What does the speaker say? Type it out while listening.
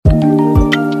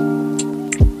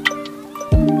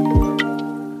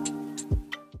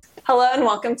Hello and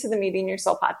welcome to the Meeting Your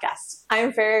Soul podcast.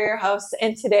 I'm Farrah, your host,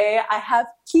 and today I have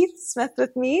Keith Smith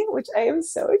with me, which I am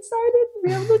so excited to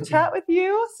be able to chat with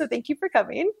you. So thank you for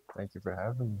coming. Thank you for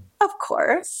having me. Of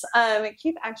course.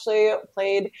 Keith actually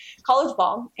played college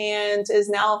ball and is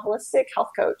now a holistic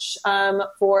health coach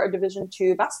for a Division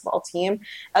II basketball team,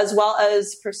 as well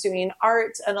as pursuing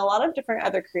art and a lot of different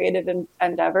other creative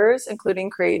endeavors,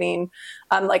 including creating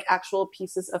like actual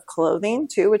pieces of clothing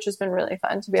too, which has been really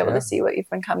fun to be able to see what you've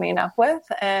been coming up with.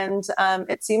 And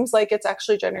it seems like it's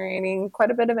actually generating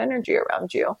quite a bit of energy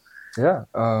around you. Yeah.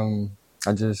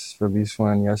 I just released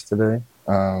one yesterday.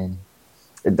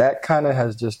 That kind of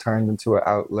has just turned into an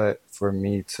outlet for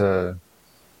me to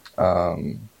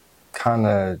kind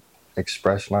of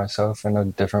express myself in a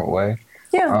different way.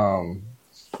 Yeah.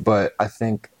 But I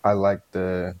think I like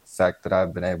the fact that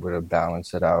I've been able to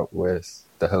balance it out with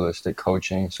the holistic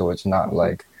coaching. So it's not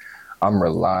like I'm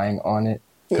relying on it,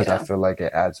 because I feel like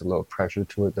it adds a little pressure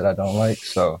to it that I don't like.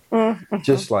 So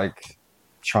just like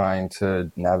trying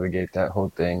to navigate that whole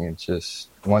thing. It's just,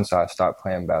 once I stopped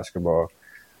playing basketball,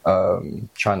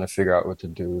 trying to figure out what to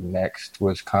do next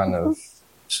was kind of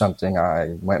something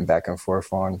I went back and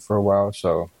forth on for a while.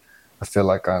 So I feel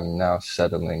like I'm now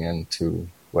settling into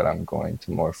what I'm going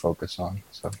to more focus on.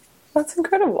 So that's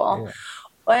incredible. Yeah.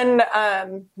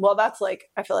 And well, that's like,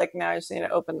 I feel like now I just need to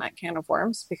open that can of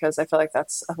worms, because I feel like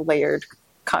that's a layered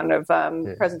kind of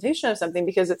presentation of something,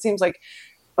 because it seems like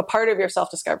a part of your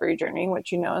self-discovery journey,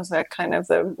 which, you know, is that kind of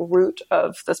the root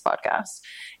of this podcast,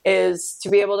 is to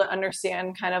be able to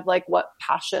understand kind of like what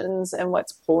passions and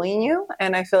what's pulling you.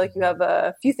 And I feel like you have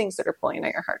a few things that are pulling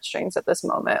at your heartstrings at this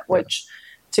moment, which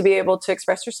to be able to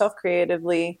express yourself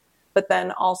creatively, but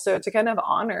then also to kind of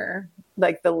honor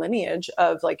like the lineage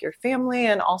of like your family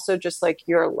and also just like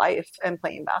your life and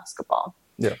playing basketball.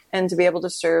 Yeah. And to be able to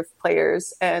serve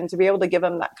players and to be able to give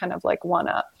them that kind of like one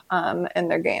up in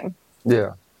their game.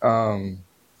 Yeah,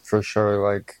 for sure.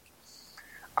 Like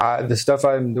the stuff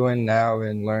I'm doing now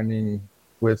and learning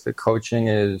with the coaching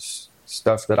is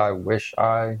stuff that I wish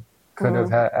I could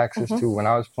have had access to when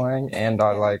I was playing. And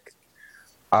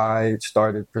I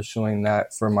started pursuing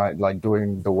that for my, like,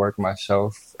 doing the work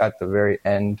myself at the very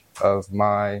end of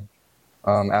my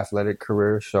athletic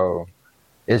career. So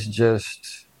it's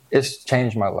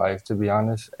changed my life, to be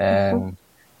honest. And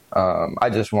I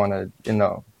just want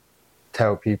to,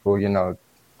 tell people,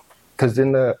 because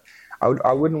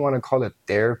I wouldn't want to call it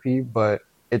therapy, but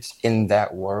it's in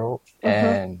that world.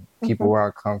 And people where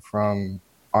I come from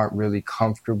aren't really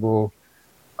comfortable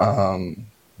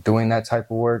doing that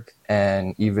type of work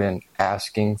and even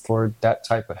asking for that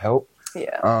type of help.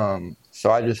 Yeah.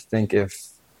 So I just think if,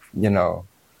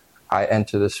 I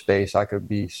enter the space, I could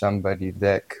be somebody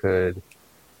that could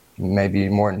maybe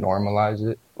more normalize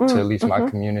it to at least my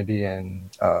community and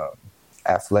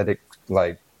athletic,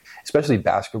 like, especially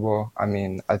basketball. I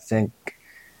mean, I think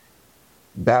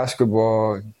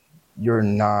basketball, you're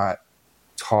not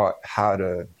taught how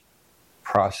to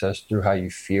process through how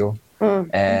you feel.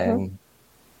 And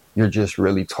you're just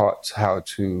really taught how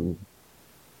to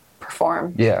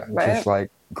perform. Yeah, right? Just like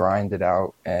grind it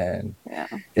out. And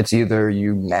it's either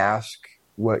you mask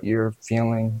what you're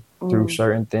feeling through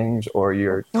certain things, or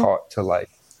you're taught to like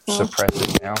suppress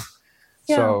it now.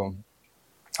 Yeah. So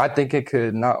I think it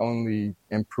could not only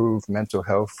improve mental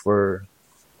health for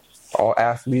all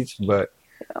athletes, but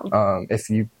if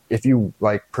you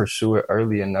like pursue it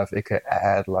early enough, it could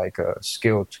add like a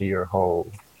skill to your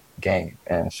whole game.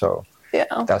 And so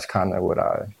that's kind of what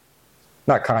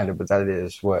that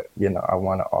is what, I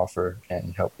want to offer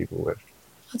and help people with.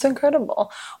 That's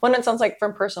incredible. When it sounds like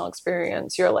from personal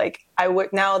experience, you're like,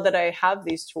 now that I have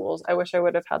these tools, I wish I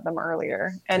would have had them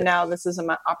earlier. And now this is an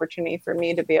opportunity for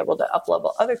me to be able to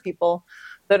up-level other people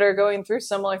that are going through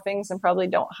similar things and probably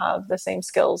don't have the same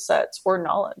skill sets or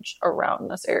knowledge around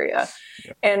this area.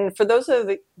 Yeah. And for those of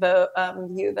you that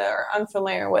are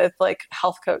unfamiliar with like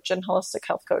health coach and holistic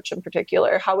health coach in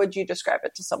particular, how would you describe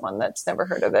it to someone that's never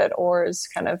heard of it or is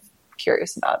kind of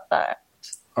curious about that?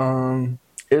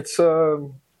 It's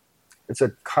a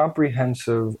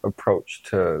comprehensive approach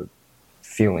to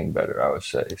feeling better, I would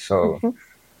say. So,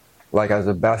 like as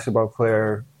a basketball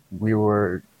player, we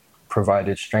were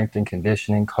provided strength and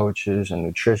conditioning coaches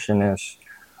and nutritionists,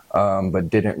 but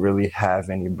didn't really have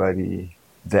anybody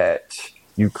that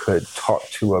you could talk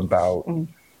to about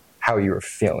how you were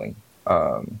feeling.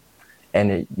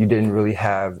 And you didn't really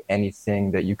have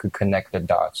anything that you could connect the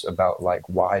dots about, like,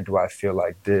 why do I feel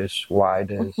like this? Why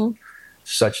does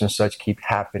such and such keep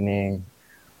happening?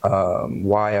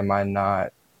 Why am I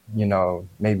not,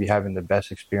 maybe having the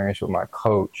best experience with my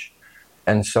coach?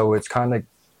 And so it's kind of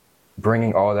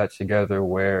bringing all that together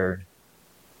where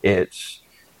It's,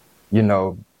 you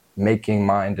know, making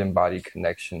mind and body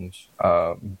connections,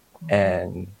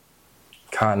 and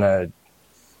kind of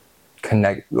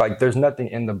connect. Like, there's nothing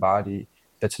in the body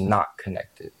that's not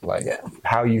connected. Like,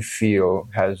 how you feel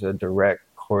has a direct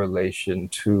correlation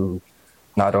to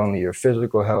not only your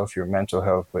physical health, your mental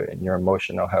health, but your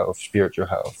emotional health, spiritual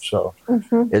health. So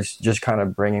it's just kind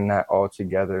of bringing that all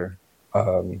together.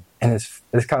 And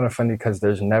it's kind of funny because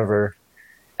there's never,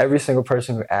 every single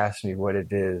person who asks me what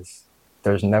it is,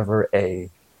 there's never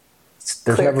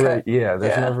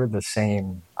never the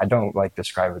same. I don't like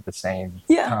describe it the same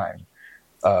time,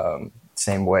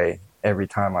 same way every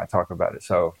time I talk about it.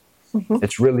 So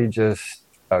it's really just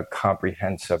a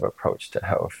comprehensive approach to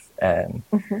health. And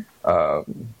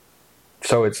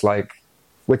so it's like,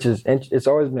 it's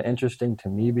always been interesting to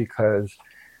me because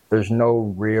there's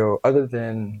no real, other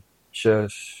than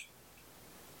just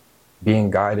being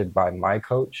guided by my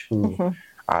coach who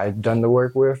I've done the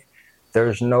work with,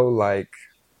 there's no like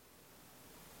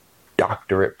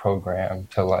doctorate program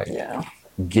to like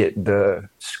get the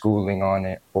schooling on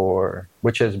it, or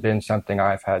which has been something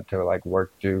I've had to like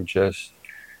work through, just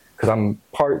because I'm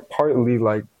partly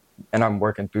like, and I'm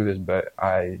working through this, but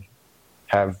I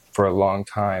have for a long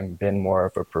time been more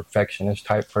of a perfectionist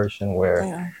type person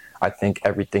where I think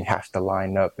everything has to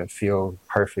line up and feel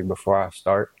perfect before I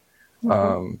start.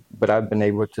 But I've been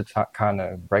able to kind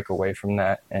of break away from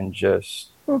that and just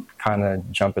kind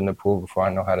of jump in the pool before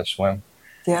I know how to swim.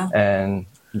 And,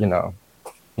 you know,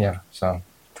 so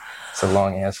it's a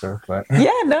long answer, but.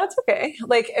 No, it's okay.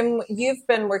 Like, and you've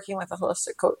been working with a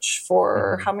holistic coach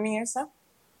for how many years now?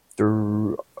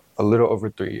 Through a little over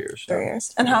 3 years. 3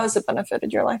 years. And how has it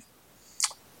benefited your life?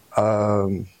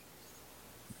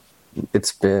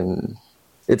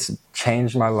 It's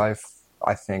changed my life,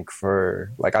 I think,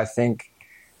 I think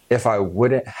if I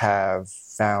wouldn't have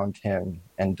found him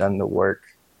and done the work,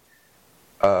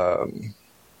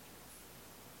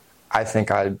 I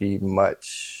think I'd be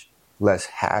much less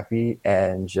happy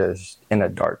and just in a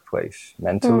dark place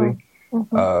mentally.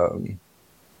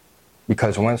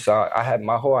 Because once I had,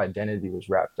 my whole identity was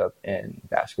wrapped up in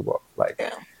basketball. Like,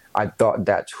 I thought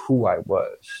that's who I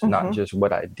was, not just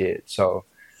what I did. So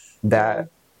that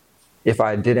if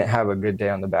I didn't have a good day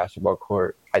on the basketball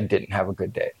court, I didn't have a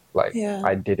good day. Like,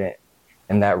 I didn't,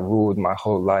 and that ruled my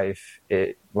whole life.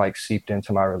 It like seeped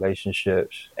into my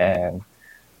relationships, and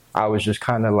I was just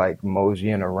kind of like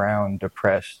moseying around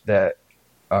depressed that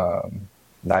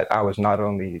I was not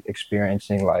only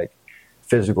experiencing like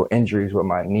physical injuries with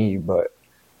my knee, but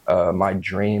my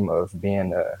dream of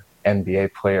being an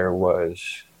NBA player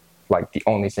was like the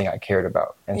only thing I cared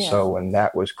about. And so when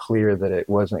that was clear that it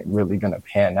wasn't really going to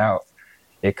pan out,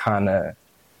 it kind of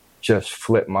just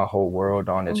flipped my whole world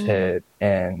on its head.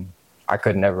 And I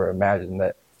could never imagine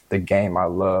that the game I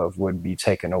love would be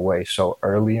taken away so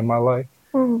early in my life.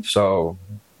 So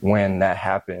when that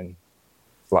happened,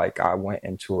 like, I went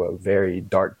into a very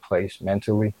dark place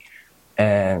mentally,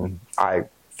 and I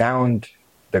found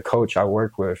the coach I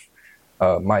work with,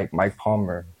 Mike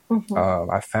Palmer.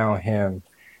 I found him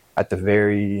at the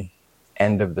very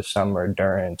end of the summer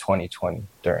during 2020,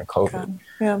 during COVID.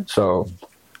 So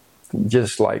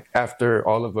just like after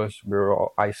all of us, we were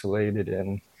all isolated,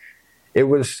 and it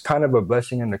was kind of a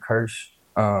blessing and a curse,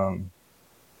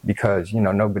 because, you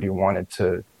know, nobody wanted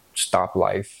to stop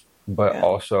life, but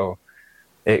also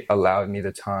it allowed me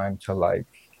the time to like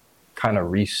kind of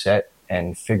reset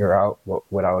and figure out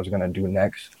what I was going to do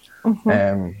next,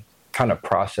 and kind of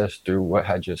process through what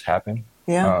had just happened.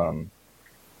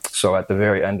 So at the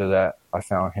very end of that, I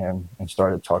found him and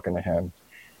started talking to him.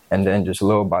 And then just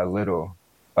little by little,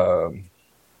 I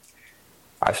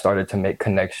started to make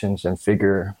connections and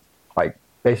figure, like,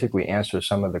 basically answer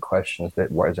some of the questions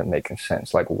that wasn't making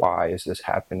sense. Like, why is this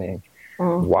happening?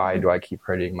 Why do I keep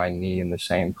hurting my knee in the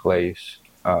same place?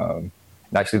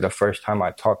 Actually, the first time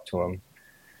I talked to him,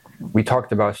 we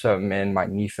talked about something and my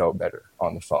knee felt better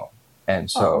on the phone. And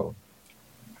so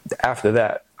after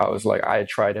that, I was like, I had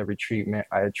tried every treatment.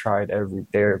 I had tried every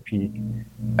therapy,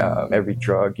 every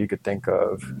drug you could think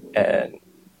of. And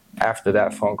after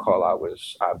that phone call, I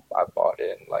bought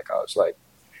in. Like, I was like,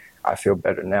 I feel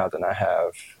better now than I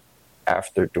have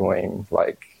after doing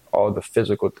like all the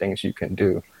physical things you can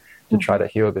do to try to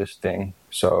heal this thing.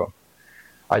 So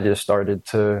I just started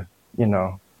to, you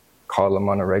know, call him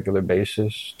on a regular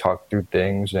basis, talk through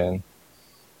things and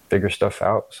figure stuff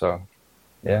out. So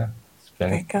yeah, it's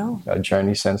been a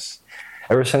journey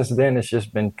ever since then. It's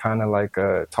just been kind of like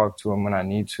talk to him when I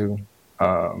need to.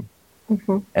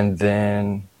 And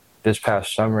then this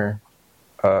past summer,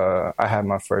 I had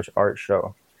my first art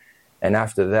show. And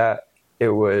after that, it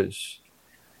was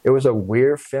it was a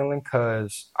weird feeling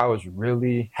because I was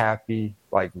really happy,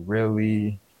 like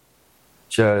really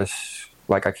just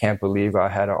like I can't believe I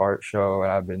had an art show,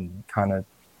 and I've been kind of,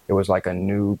 it was like a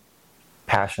new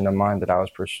passion of mine that I was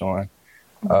pursuing.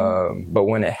 But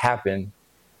when it happened,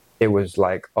 it was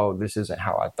like, oh, this isn't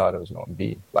how I thought it was going to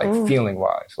be, like feeling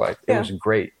wise. Like it was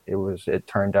great. It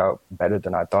turned out better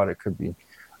than I thought it could be.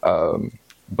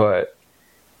 But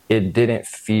it didn't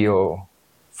feel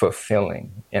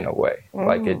fulfilling in a way.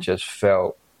 Like it just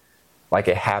felt like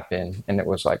it happened and it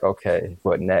was like, okay,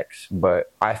 what next?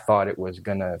 But I thought it was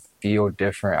going to feel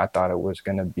different. I thought it was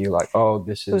going to be like, oh,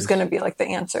 this is... It was going to be like the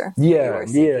answer. Yeah,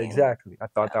 exactly. I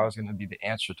thought that was going to be the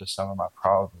answer to some of my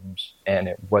problems, and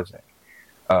it wasn't.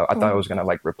 I thought it was going to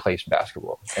like replace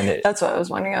basketball. And that's what I was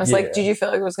wondering. I was like, did you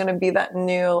feel like it was going to be that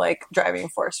new like driving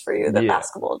force for you that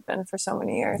basketball had been for so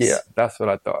many years? Yeah, that's what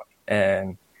I thought.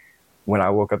 And when I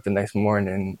woke up the next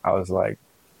morning, I was like,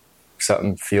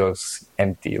 something feels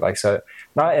empty. Like, so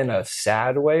not in a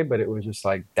sad way, but it was just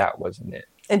like, that wasn't it.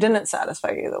 It didn't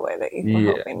satisfy you the way that you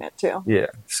were hoping it to. Yeah.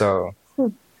 So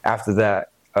after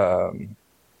that,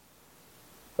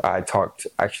 I talked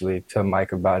actually to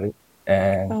Mike about it,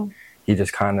 and he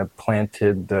just kind of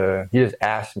he just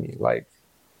asked me like,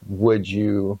 would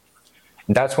you,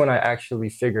 that's when I actually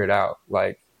figured out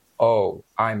like, oh,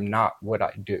 I'm not what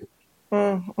I do.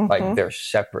 Like they're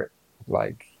separate.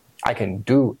 Like I can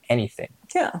do anything.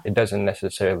 Yeah. It doesn't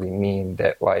necessarily mean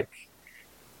that like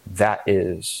that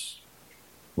is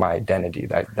my identity.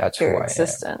 That's your who I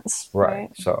existence. am.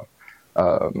 Right. So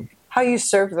how you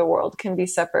serve the world can be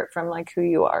separate from like who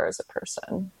you are as a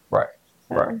person. Right.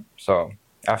 Yeah. Right. So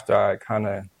after I kind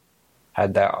of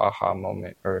had that aha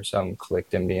moment or something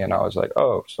clicked in me, and I was like,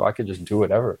 oh, so I could just do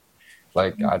whatever.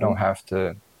 Like I don't have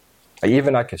to, like,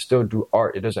 even I can still do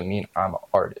art. It doesn't mean I'm an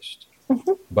artist,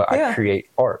 but I create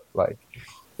art. Like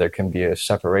there can be a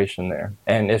separation there.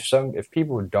 And if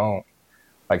people don't,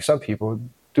 like some people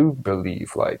do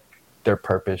believe like their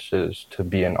purpose is to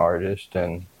be an artist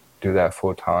and do that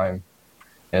full time.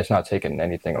 And it's not taking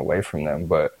anything away from them,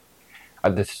 but I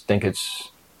just think it's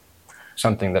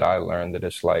something that I learned that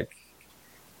it's like,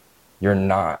 you're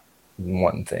not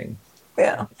one thing.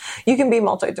 Yeah. You can be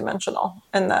multidimensional,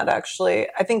 and that actually,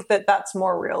 I think that that's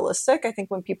more realistic. I think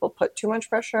when people put too much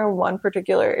pressure on one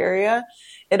particular area,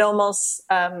 it almost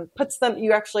puts them,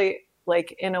 you actually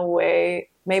like in a way,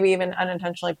 maybe even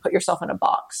unintentionally put yourself in a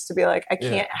box to be like, I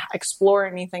can't explore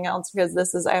anything else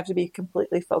because I have to be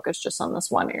completely focused just on this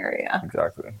one area.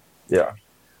 Exactly. Yeah.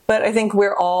 But I think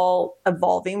we're all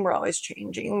evolving. We're always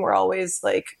changing. We're always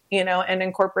like, and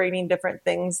incorporating different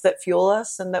things that fuel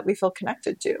us and that we feel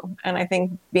connected to. And I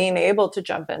think being able to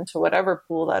jump into whatever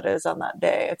pool that is on that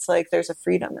day, it's like there's a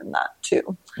freedom in that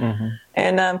too.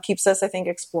 And keeps us, I think,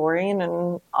 exploring.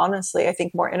 And honestly, I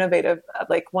think more innovative.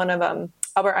 Like one of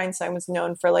Albert Einstein was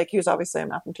known for like, he was obviously a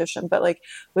mathematician, but like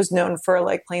was known for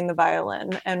like playing the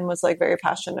violin and was like very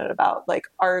passionate about like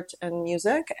art and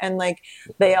music. And like,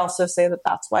 they also say that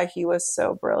that's why he was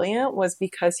so brilliant, was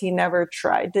because he never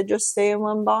tried to just stay in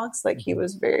one box. Like he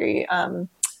was very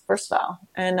versatile.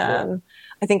 And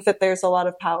I think that there's a lot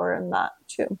of power in that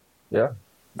too. Yeah.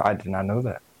 I did not know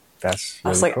that. That's really I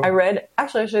was like, cool. I read,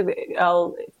 actually,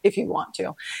 if you want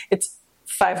to, it's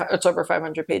over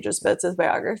 500 pages, but it's his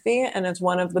biography, and it's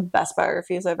one of the best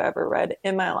biographies I've ever read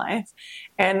in my life.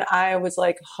 And I was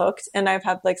like hooked, and I've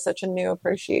had like such a new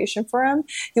appreciation for him.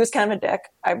 He was kind of a dick.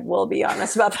 I will be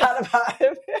honest about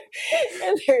him.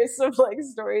 And there's some like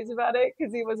stories about it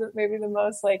because he wasn't maybe the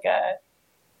most like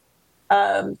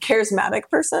charismatic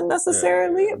person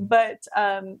necessarily, but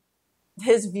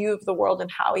his view of the world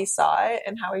and how he saw it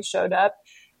and how he showed up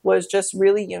was just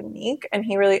really unique, and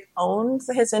he really owns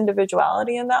his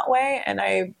individuality in that way. And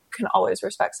I can always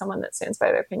respect someone that stands by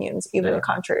their opinions, even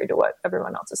contrary to what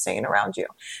everyone else is saying around you.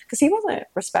 Because he wasn't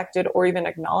respected or even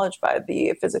acknowledged by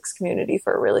the physics community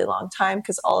for a really long time,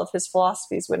 because all of his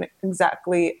philosophies went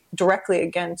directly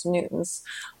against Newton's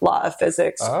law of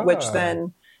physics, which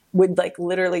then would like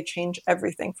literally change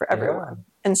everything for everyone.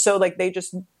 And so like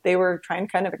they were trying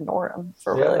to kind of ignore him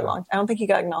for a really long time. I don't think he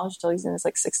got acknowledged until he's in his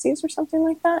like 60s or something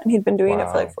like that. And he'd been doing it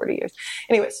for like 40 years.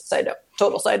 Anyways,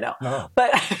 total side note. No.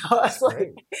 But I was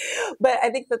like, but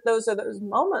I think that those are those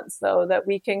moments though, that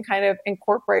we can kind of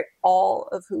incorporate all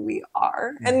of who we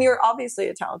are. And you're obviously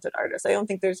a talented artist. I don't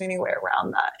think there's any way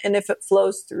around that. And if it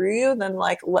flows through you, then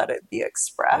like let it be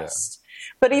expressed.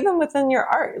 But even within your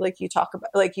art, like you talk about,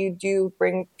 like you do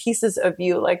bring pieces of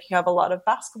you, like you have a lot of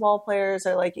basketball players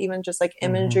or like even just like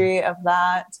imagery of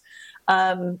that.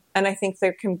 And I think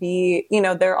there can be,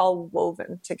 they're all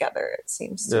woven together, it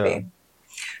seems to be.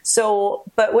 So,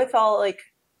 but with all like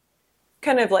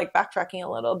kind of like backtracking a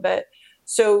little bit.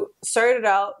 So started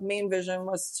out, main vision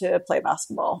was to play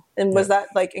basketball. And was that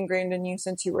like ingrained in you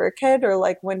since you were a kid, or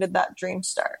like when did that dream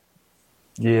start?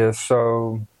 Yeah,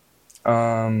 so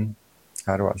how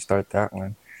do I start that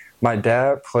one? My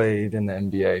dad played in the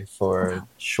NBA for a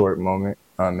short moment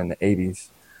in the 80s.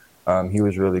 He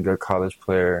was a really good college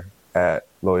player at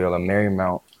Loyola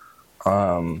Marymount.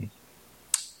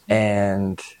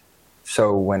 And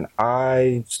so when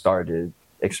I started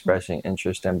expressing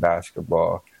interest in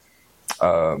basketball,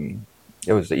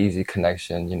 it was an easy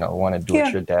connection, you know, want to do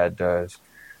what your dad does.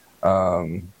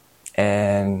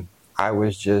 And I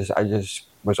just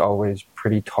was always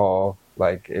pretty tall.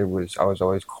 Like I was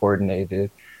always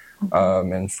coordinated.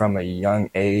 And from a young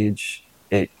age,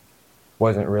 it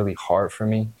wasn't really hard for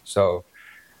me. So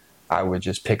I would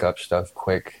just pick up stuff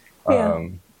quick.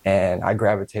 And I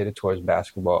gravitated towards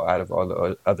basketball out of all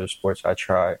the other sports I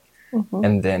tried.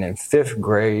 And then in 5th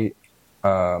grade,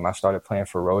 I started playing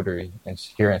for Rotary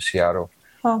here in Seattle.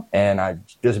 And I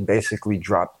just basically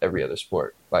dropped every other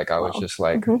sport. Like I was just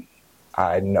like,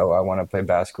 I know I want to play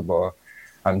basketball.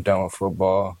 I'm done with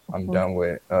football. I'm done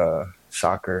with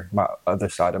soccer. My other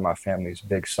side of my family is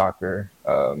big soccer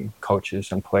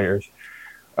coaches and players.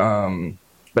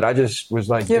 But I just was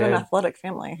like, you have an athletic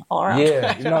family all around.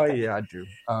 Yeah, I do.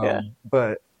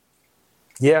 But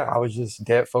yeah, I was just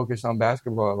dead focused on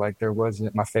basketball. Like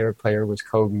my favorite player was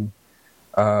Kobe.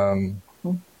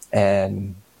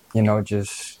 And, you know,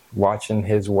 just watching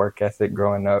his work ethic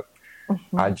growing up,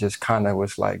 I just kind of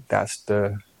was like, that's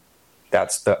the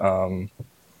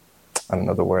I don't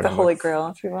know the word. The holy grail,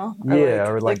 if you will.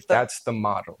 Or that's the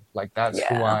model. Like that's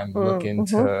who I'm looking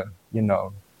to, you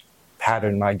know,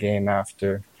 pattern my game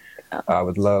after. I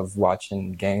would love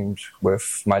watching games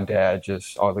with my dad,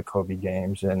 just all the Kobe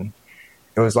games. And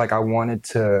it was like I wanted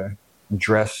to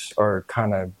dress or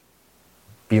kind of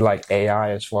be like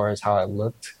AI as far as how I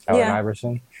looked. Allen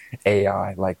Iverson.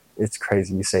 AI, like it's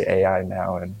crazy you say AI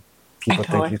now and people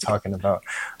think you're talking about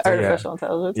artificial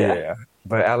intelligence. Yeah.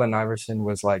 But Allen Iverson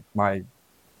was like my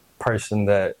person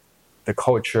that the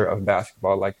culture of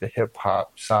basketball, like the hip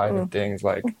hop side of things,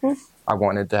 like I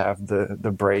wanted to have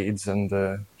the braids and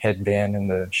the headband and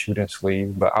the shooting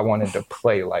sleeve, but I wanted to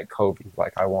play like Kobe.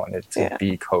 Like I wanted to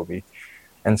be Kobe.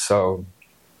 And so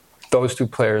those two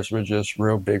players were just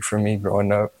real big for me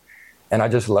growing up. And I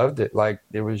just loved it. Like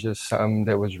it was just something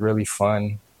that was really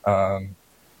fun. And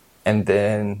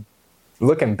then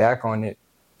looking back on it,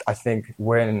 I think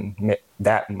when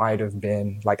that might have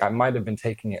been, like I might have been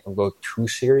taking it a little too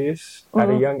serious at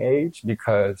a young age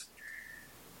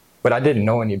but I didn't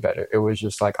know any better. It was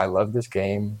just like, I love this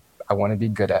game. I want to be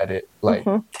good at it. Like,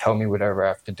 tell me whatever I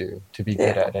have to do to be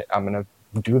good at it. I'm going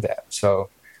to do that. So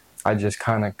I just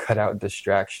kind of cut out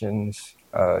distractions,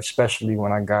 especially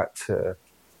when I got to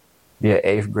be an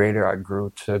 8th grader. I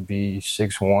grew to be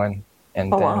 6'1".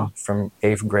 And then from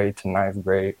 8th grade to 9th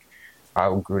grade,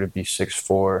 I grew to be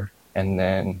 6'4", and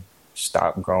then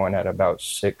stopped growing at about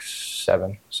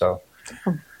 6'7". So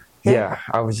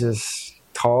I was just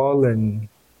tall and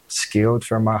skilled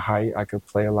for my height. I could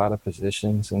play a lot of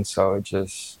positions, and so it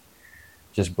just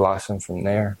blossomed from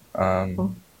there.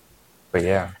 But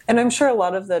yeah. And I'm sure a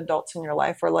lot of the adults in your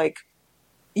life were like,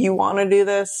 you want to do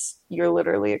this, you're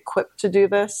literally equipped to do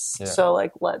this. So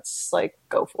like, let's like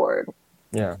go forward.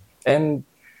 Yeah. And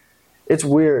it's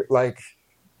weird. Like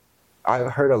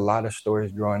I've heard a lot of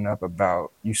stories growing up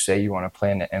about you say you want to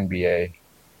play in the NBA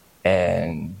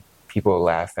and people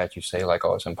laugh at you, say like,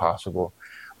 oh, it's impossible.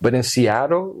 But in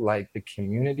Seattle, like the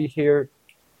community here,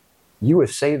 you would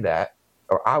say that,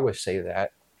 or I would say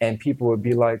that, and people would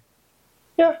be like,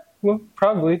 yeah, well,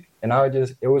 probably. And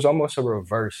it was almost a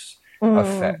reverse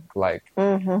effect. Like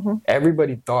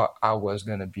everybody thought I was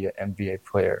going to be an NBA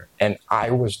player. And I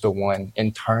was the one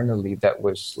internally that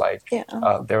was like,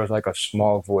 there was like a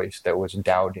small voice that was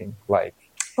doubting, like,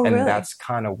 and really? That's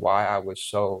kind of why I was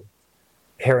so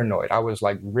paranoid. I was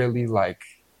like, really like,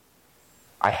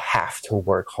 I have to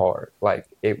work hard. Like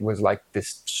it was like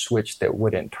this switch that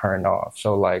wouldn't turn off.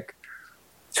 So like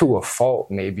to a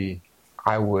fault, maybe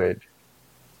I would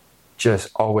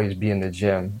just always be in the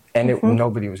gym, and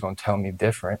nobody was going to tell me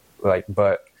different. Like,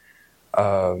 but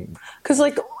because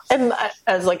like, and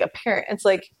as like a parent, it's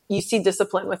like you see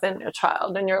discipline within your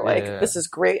child, and you're like, this is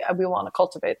great. We want to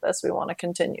cultivate this. We want to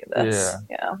continue this.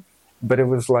 Yeah. But it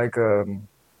was like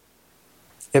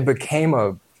it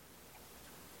became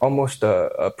almost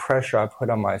a pressure I put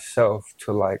on myself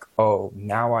to like, oh,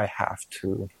 now I have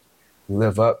to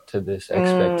live up to this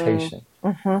expectation.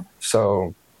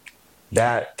 So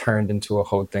that turned into a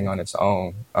whole thing on its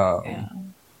own.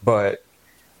 But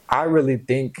I really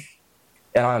think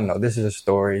and I don't know, this is a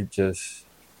story, just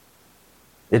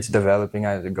it's developing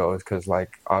as it goes, because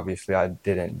like obviously I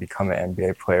didn't become an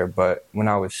NBA player, but when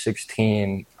I was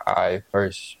 16 I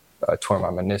first tore my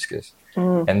meniscus,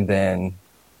 and then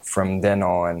from then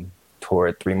on tore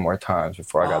it 3 more times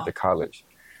before I got to college.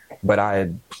 But I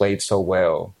had played so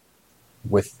well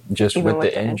with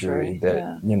the injury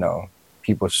that you know,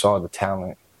 people saw the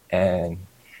talent, and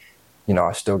you know,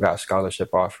 I still got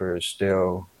scholarship offers,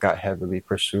 still got heavily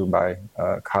pursued by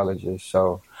colleges.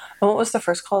 So, and what was the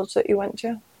first college that you went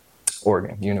to?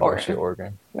 Oregon, University of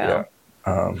Oregon. Yeah.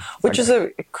 Which is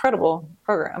an incredible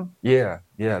program. Yeah.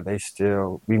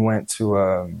 We went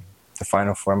to the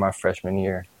Final Four my freshman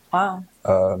year. Wow.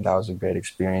 That was a great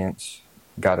experience.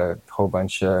 Got a whole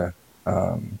bunch of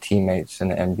teammates in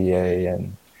the NBA,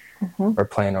 and are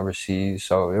playing overseas.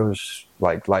 So it was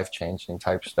like life-changing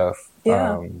type stuff.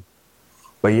 Yeah.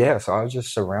 But yeah, so I was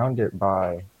just surrounded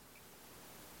by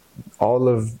all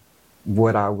of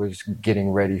what I was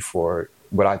getting ready for,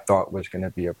 what I thought was going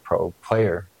to be a pro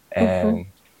player. And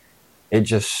it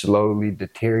just slowly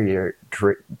deteriorated.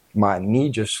 My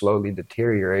knee just slowly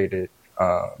deteriorated.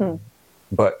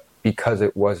 But because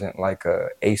it wasn't like a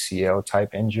ACL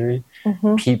type injury,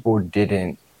 people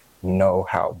didn't know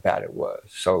how bad it was.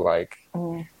 So like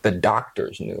the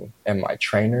doctors knew and my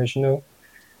trainers knew,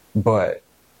 but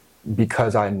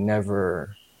because I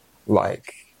never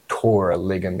like tore a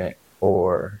ligament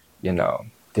or, you know,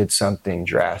 did something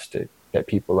drastic that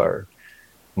people are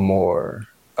more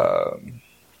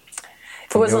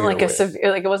it wasn't like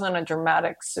it wasn't a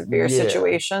dramatic severe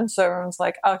situation, so everyone's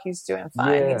like, oh, he's doing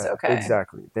fine, he's okay.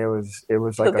 Exactly. It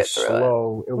was like a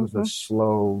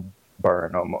slow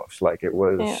burn almost. Like it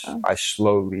was I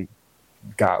slowly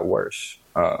got worse.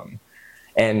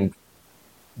 And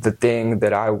the thing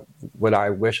that what I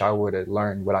wish I would have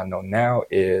learned, what I know now,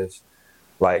 is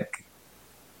like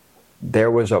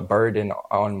there was a burden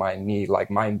on my knee.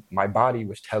 Like my body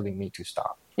was telling me to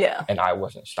stop. Yeah. And I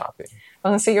wasn't stopping.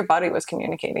 Well, so your body was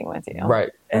communicating with you.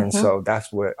 Right. And so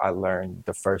that's what I learned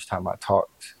the first time I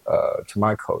talked to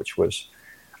my coach, was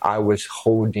I was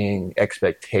holding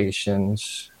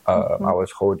expectations. I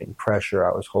was holding pressure.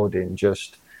 I was holding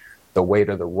just the weight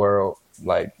of the world,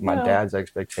 like my dad's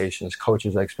expectations,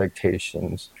 coach's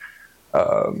expectations,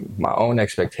 my own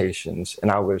expectations.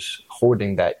 And I was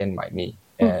holding that in my knee.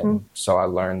 And so I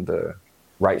learned the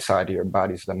right side of your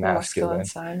body is the masculine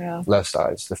side, left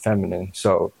side is the feminine.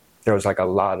 So there was like a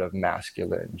lot of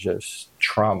masculine just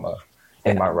trauma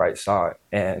in my right side.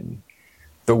 And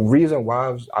the reason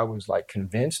why I was like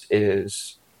convinced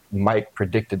is Mike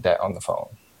predicted that on the phone.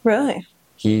 Really?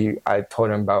 I told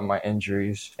him about my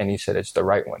injuries and he said, it's the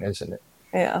right one, isn't it?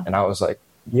 Yeah. And I was like,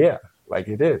 yeah, like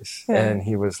it is. Yeah. And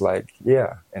he was like,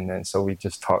 yeah. And then so we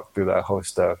just talked through that whole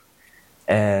stuff.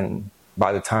 And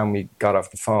by the time we got off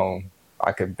the phone,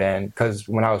 I could bend, because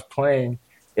when I was playing,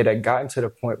 it had gotten to the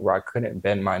point where I couldn't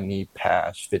bend my knee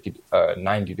past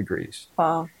 90 degrees.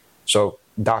 Wow. So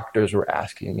doctors were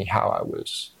asking me how I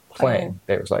was playing.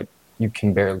 They was like, you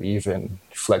can barely even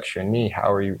flex your knee.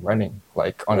 How are you running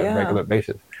like on a regular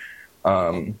basis?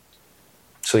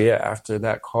 So yeah, after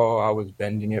that call, I was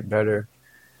bending it better.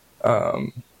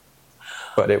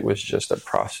 But it was just a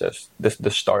process,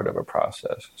 the start of a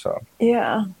process. So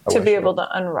yeah, to be able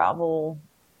to unravel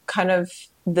kind of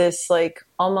this like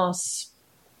almost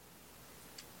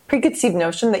preconceived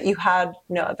notion that you had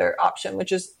no other option,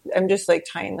 which is, I'm just like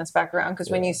tying this back around, because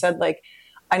when you said like,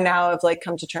 I now have like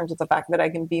come to terms with the fact that I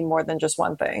can be more than just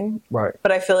one thing. Right.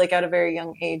 But I feel like at a very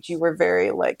young age, you were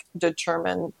very like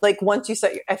determined. Like once you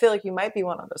I feel like you might be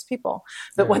one of those people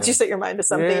that once you set your mind to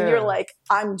something, you're like,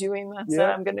 I'm doing this and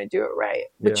I'm going to do it right.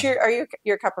 But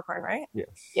you're Capricorn, right? Yes.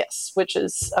 Yes. Which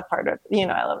is a part of, you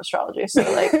know, I love astrology. So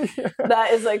like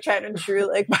that is like tried and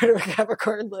true, like part of a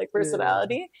Capricorn like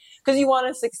personality, because you want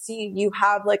to succeed. You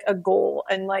have like a goal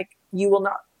and like you will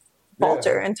not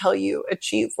falter until you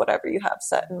achieve whatever you have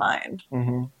set in mind.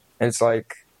 It's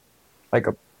like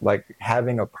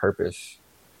having a purpose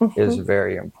is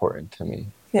very important to me.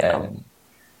 And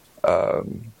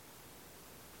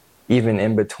even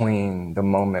in between the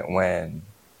moment when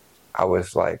I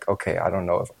was like, okay, I don't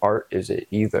know if art is it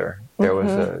either, there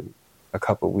was a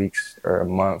couple weeks or a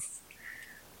month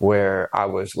where I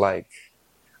was like,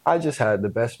 I just had the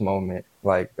best moment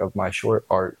like of my short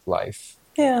art life.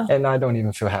 Yeah. And I don't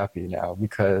even feel happy now,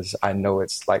 because I know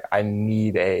it's like I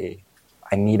need a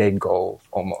goal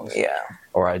almost. Yeah.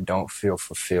 Or I don't feel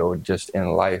fulfilled just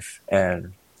in life.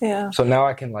 And so now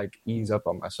I can like ease up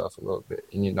on myself a little bit.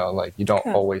 And you know, like you don't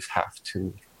always have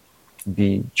to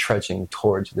be trudging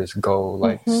towards this goal.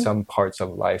 Like some parts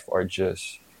of life are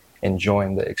just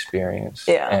enjoying the experience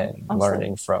and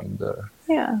learning from the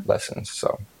lessons.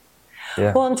 So,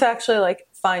 yeah. Well, and to actually like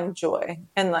find joy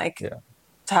and like to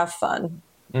have fun.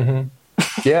 Mm-hmm.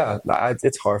 Yeah,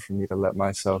 it's hard for me to let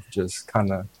myself just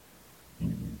kind of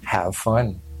have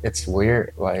fun. It's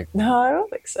weird. Like, no, I don't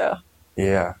think so.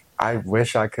 Yeah, I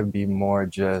wish I could be more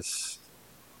just,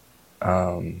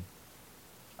 I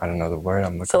don't know the word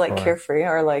I'm looking for. So like carefree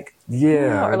or like,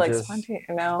 or like spontaneous,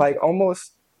 like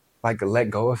almost like let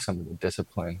go of some of the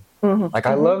discipline. Mm-hmm. Like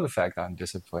I love the fact that I'm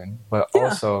disciplined, but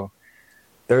also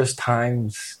there's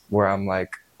times where I'm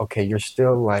like, okay, you're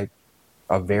still like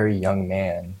a very young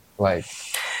man. Like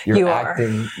you're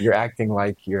acting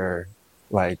like you're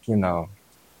like,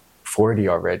 40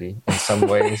 already in some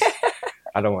ways.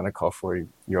 I don't want to call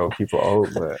 40-year-old people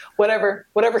old, but whatever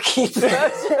keeps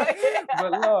us. But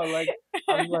no, like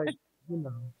I'm like,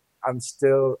 I'm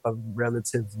still a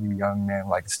relatively young man.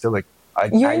 Like still like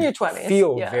you're in your 20s.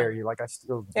 Feel very like I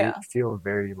still feel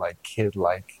very like kid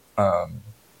like.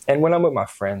 And when I'm with my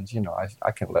friends,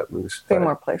 I can let loose. Be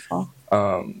more playful.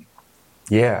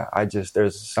 Yeah,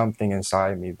 there's something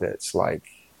inside me that's like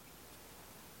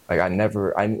I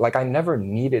never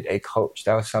needed a coach.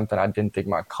 That was something I didn't think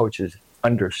my coaches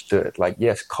understood. Like,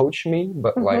 yes, coach me,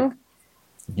 but like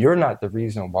you're not the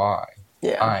reason why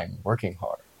I'm working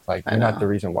hard. Like you're not the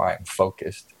reason why I'm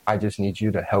focused. I just need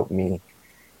you to help me.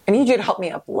 I need you to help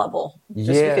me up level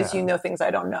just because you know things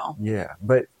I don't know. Yeah,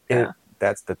 but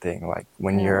that's the thing. Like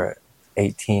when you're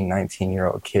 18,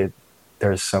 19-year-old kid,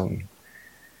 there's some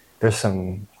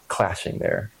clashing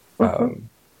there.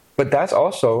 But that's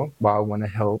also why I want to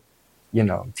help,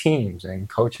 teams and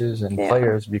coaches and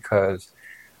players, because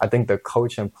I think the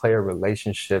coach and player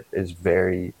relationship is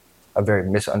a very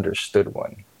misunderstood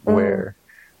one, where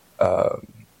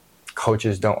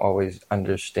coaches don't always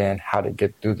understand how to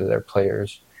get through to their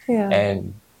players. Yeah.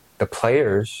 And the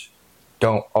players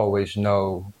don't always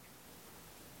know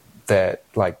that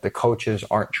like the coaches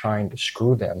aren't trying to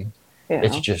screw them. Yeah.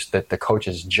 It's just that the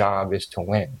coach's job is to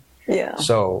win. Yeah.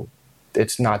 So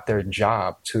it's not their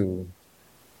job to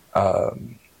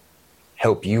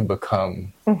help you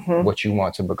become what you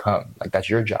want to become. Like that's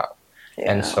your job.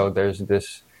 Yeah. And so there's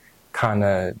this kind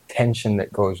of tension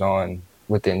that goes on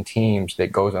within teams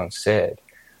that goes unsaid.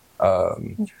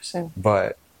 Interesting.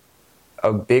 But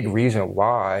a big reason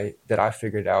why that I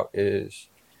figured out is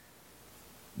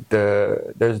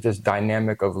there's this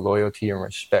dynamic of loyalty and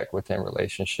respect within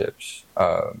relationships,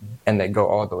 and they go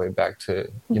all the way back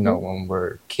to when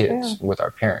we're kids with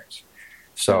our parents.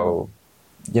 So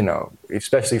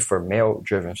especially for male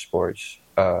driven sports,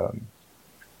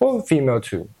 well, female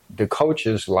too, the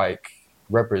coaches like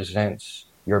represents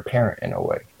your parent in a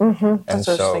way. And that's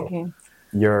what I was thinking.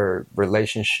 Your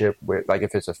relationship with, like,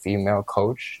 if it's a female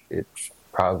coach, it's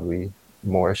probably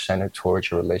more centered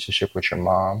towards your relationship with your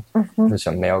mom. If it's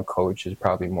a male coach, it's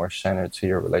probably more centered to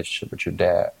your relationship with your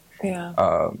dad.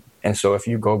 Yeah. And so if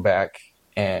you go back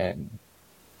and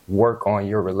work on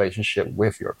your relationship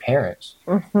with your parents,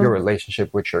 your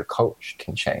relationship with your coach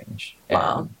can change.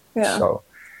 Wow. Yeah. So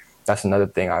that's another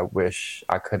thing I wish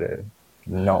I could have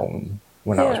known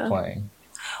when I was playing.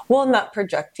 Well, and that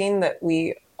projecting that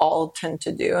we all tend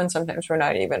to do, and sometimes we're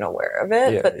not even aware of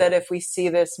it, but that if we see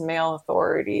this male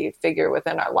authority figure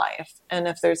within our life, and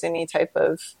if there's any type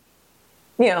of,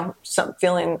 some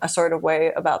feeling a sort of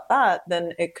way about that,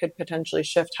 then it could potentially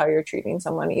shift how you're treating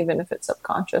someone, even if it's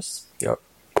subconscious. Yep.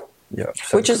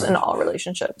 Which is in all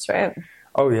relationships, right?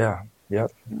 Oh, yeah.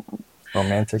 Yep.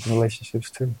 Romantic relationships,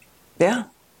 too. Yeah.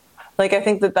 Like, I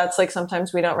think that's like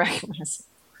sometimes we don't recognize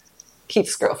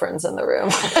Keith's girlfriend's in the room.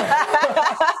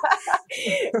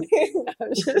 No,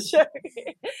 I'm just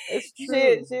joking. She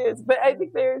is. But I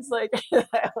think there's like,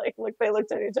 they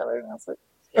looked at each other and I was like,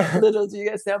 little do you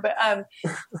guys know. But I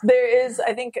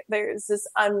think there's this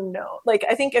unknown. Like,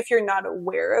 I think if you're not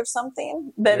aware of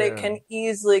something, that it can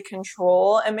easily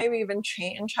control and maybe even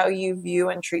change how you view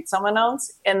and treat someone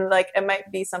else. And like, it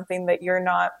might be something that you're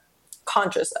not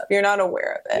conscious of, you're not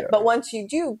aware of it, but once you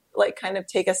do like kind of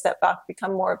take a step back,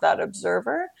 become more of that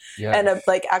observer and of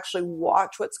like actually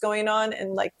watch what's going on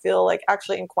and like feel like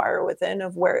actually inquire within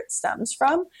of where it stems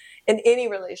from, in any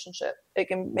relationship it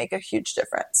can make a huge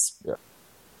difference.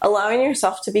 Allowing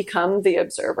yourself to become the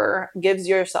observer gives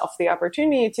yourself the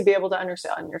opportunity to be able to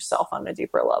understand yourself on a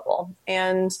deeper level.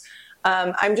 And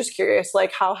I'm just curious,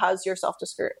 like, how has your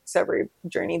self-discovery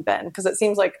journey been? Because it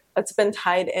seems like it's been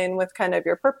tied in with kind of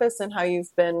your purpose and how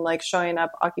you've been like showing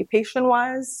up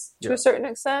occupation-wise to a certain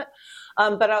extent.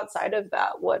 But outside of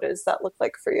that, what does that look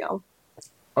like for you?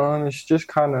 It's just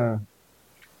kind of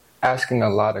asking a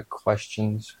lot of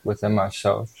questions within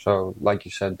myself. So, like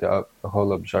you said, the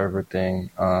whole observer thing.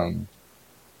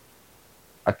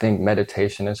 I think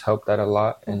meditation has helped that a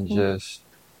lot, and just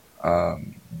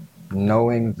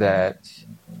knowing that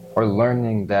or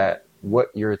learning that what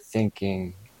you're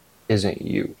thinking isn't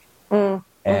you,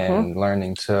 and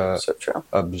learning to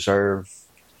observe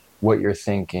what you're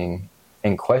thinking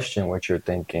and question what you're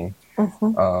thinking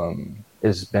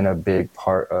has been a big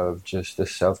part of just the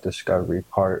self-discovery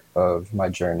part of my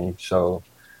journey. So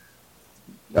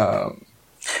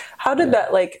how did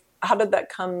that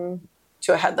come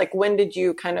to a head? Like, when did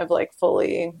you kind of like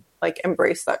fully like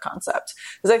embrace that concept?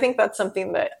 Because I think that's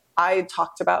something that I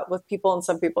talked about with people, and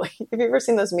some people, have you ever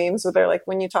seen those memes where they're like,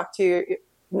 when you talk to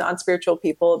non-spiritual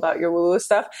people about your woo-woo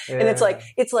stuff, and it's like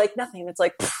nothing, it's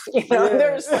like,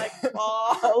 they're just like,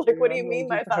 oh, like, what do you mean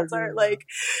my thoughts aren't like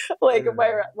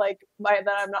my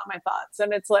that I'm not my thoughts?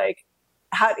 And it's like,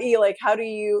 how do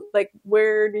you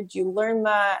where did you learn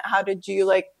that? How did you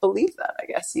like believe that, I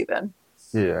guess, even?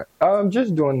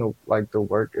 Just doing the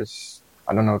work is,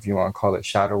 I don't know if you want to call it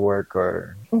shadow work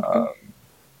or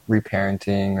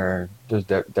reparenting, or there's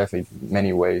definitely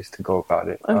many ways to go about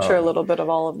it. I'm sure a little bit of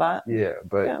all of that.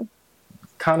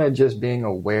 Kind of just being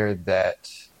aware that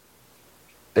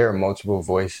there are multiple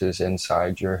voices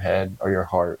inside your head or your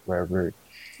heart, wherever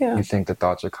you think the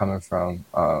thoughts are coming from,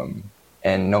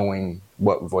 and knowing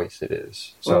what voice it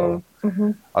is. So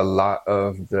a lot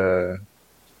of the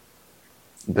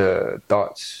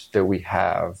thoughts that we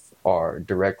have are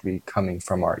directly coming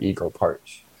from our ego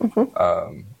parts.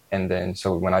 And then,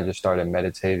 so when I just started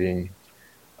meditating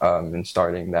and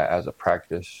starting that as a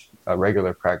practice, a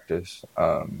regular practice,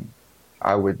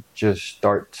 I would just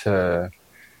start to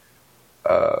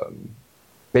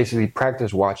basically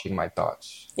practice watching my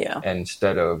thoughts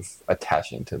instead of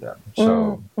attaching to them.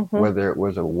 So whether it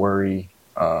was a worry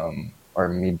or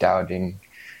me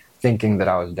thinking that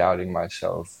I was doubting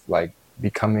myself, like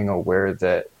becoming aware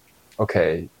that,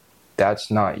 okay, that's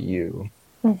not you.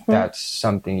 That's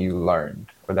something you learned,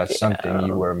 or that's something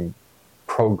you were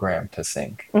programmed to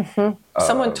think.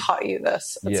 Someone taught you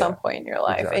this at some point in your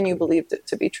life, and you believed it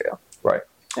to be true. Right.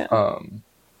 And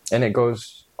it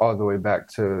goes all the way back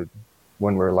to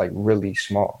when we're like really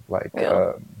small, like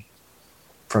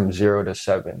from 0 to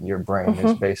 7, your brain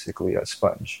is basically a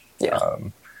sponge.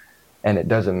 And it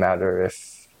doesn't matter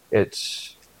if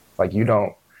it's like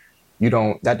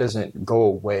that doesn't go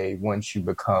away once you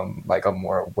become like a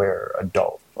more aware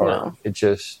adult, or it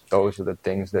just, those are the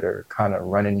things that are kind of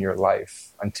running your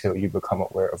life until you become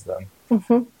aware of them.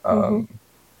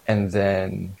 And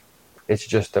then it's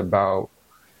just about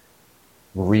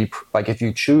if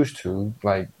you choose to,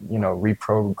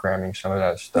 reprogramming some of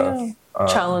that stuff,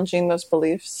 challenging those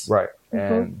beliefs. Right.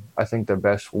 And I think the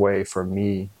best way for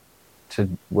me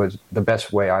the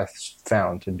best way I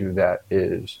found to do that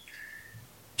is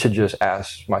to just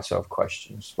ask myself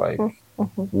questions like,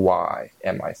 why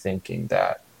am I thinking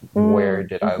that? Where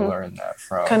did I learn that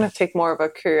from? Kind of take more of a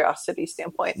curiosity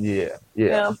standpoint.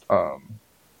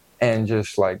 And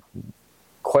just like,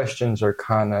 questions are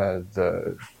kind of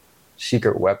the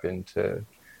secret weapon to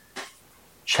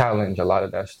challenge a lot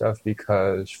of that stuff,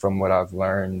 because from what I've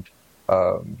learned,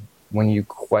 when you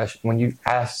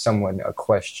ask someone a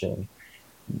question,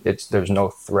 there's no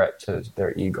threat to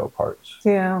their ego parts.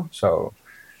 So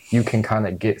you can kind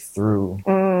of get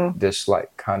through this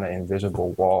like kind of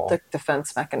invisible wall, the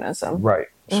defense mechanism, right?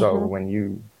 So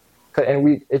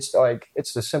it's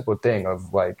the simple thing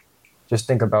of like, just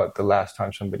think about the last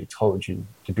time somebody told you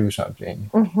to do something.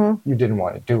 You didn't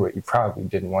want to do it. You probably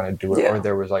didn't want to do it, or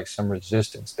there was like some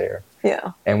resistance there.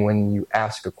 And when you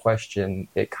ask a question,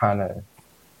 it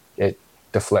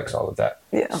deflects all of that.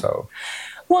 So,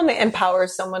 well, and it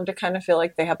empowers someone to kind of feel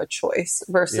like they have a choice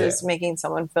versus making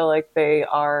someone feel like they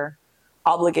are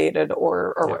obligated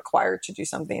or required to do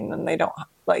something, and they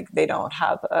don't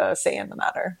have a say in the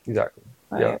matter. Exactly.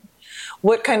 Right.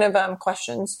 What kind of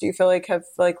questions do you feel like have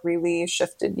like really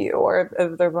shifted you, or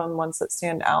have there been ones that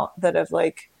stand out that have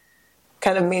like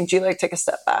kind of made you like take a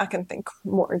step back and think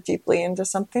more deeply into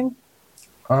something?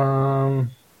 I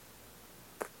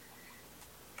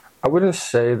wouldn't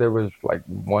say there was like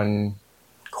one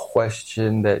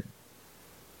question that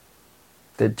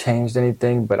changed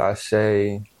anything, but I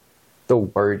say the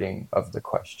wording of the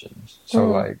questions.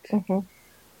 So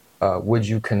would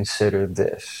you consider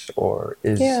this, or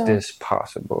is this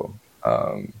possible?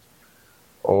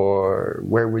 Or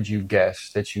where would you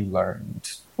guess that you learned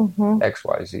X,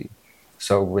 Y, Z?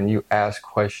 So when you ask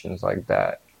questions like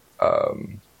that,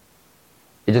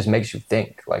 it just makes you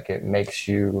think. Like, it makes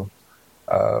you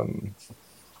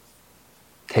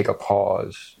take a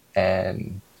pause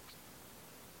and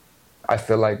I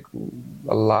feel like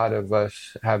a lot of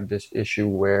us have this issue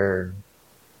where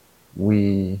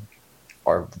we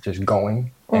are just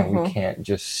going and we can't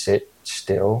just sit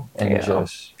still and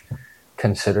just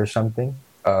consider something.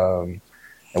 And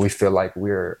we feel like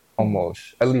we're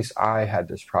almost, at least I had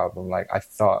this problem. Like I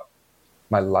thought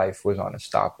my life was on a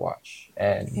stopwatch,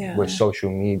 and with social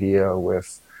media,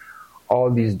 with all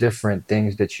these different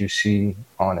things that you see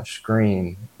on a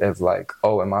screen of like,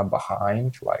 oh, am I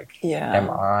behind? Like, am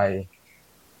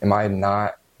I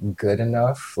not good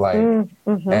enough? Like,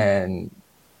 and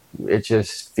it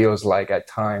just feels like at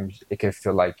times it can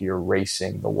feel like you're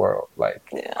racing the world. Like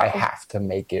I have to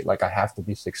make it, like I have to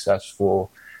be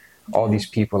successful. All these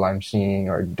people I'm seeing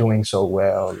are doing so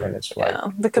well, and it's like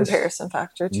the comparison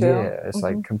factor too. Yeah, it's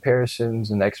like comparisons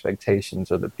and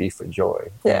expectations are the thief of joy.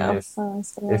 And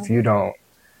if you don't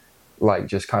like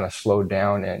just kind of slow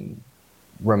down and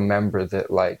remember that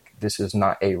like this is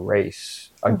not a race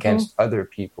against other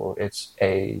people, it's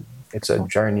a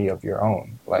journey of your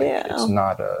own. Like it's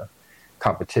not a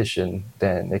competition,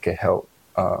 then it could help.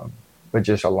 But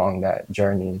just along that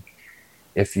journey,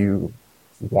 if you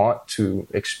want to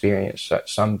experience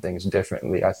some things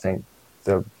differently, I think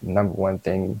the number one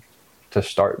thing to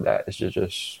start that is to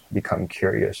just become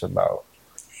curious about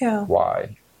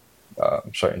why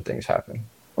certain things happen.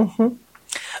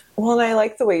 Well, and I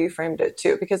like the way you framed it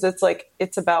too, because it's like,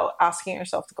 it's about asking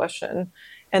yourself the question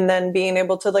and then being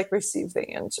able to like receive the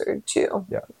answer too,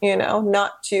 you know,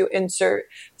 not to insert,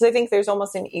 because I think there's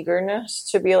almost an eagerness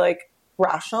to be like,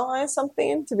 rationalize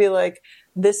something, to be like,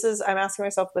 I'm asking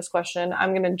myself this question, I'm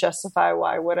going to justify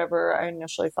why whatever I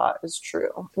initially thought is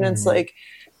true. And it's like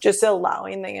just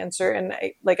allowing the answer. And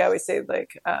I always say,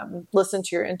 like, listen to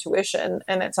your intuition.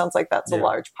 And it sounds like that's a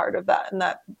large part of that. And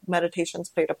that meditation's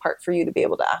played a part for you to be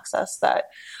able to access that,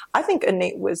 I think,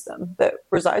 innate wisdom that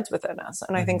resides within us.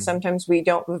 And I think sometimes we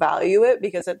don't value it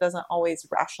because it doesn't always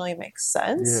rationally make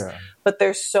sense. But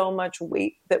there's so much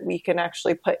weight that we can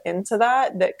actually put into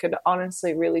that could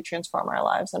honestly really transform our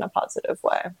lives in a positive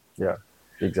way. Yeah,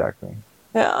 exactly.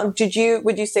 Yeah. Would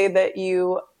you say that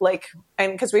you like,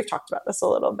 and because we've talked about this a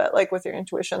little bit, like with your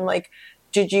intuition, like,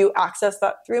 did you access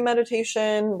that through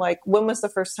meditation? Like, when was the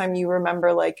first time you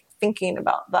remember like thinking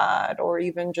about that, or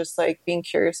even just like being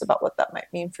curious about what that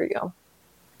might mean for you?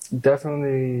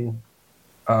 Definitely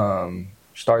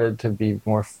started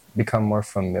to become more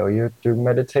familiar through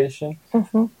meditation.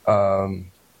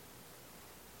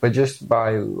 But just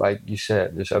by, like you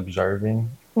said, just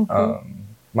observing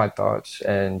my thoughts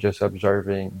and just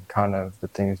observing kind of the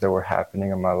things that were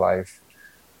happening in my life.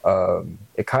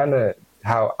 It kind of,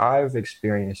 how I've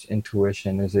experienced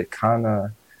intuition is it kind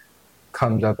of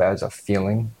comes up as a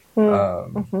feeling.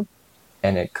 And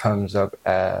it comes up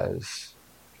as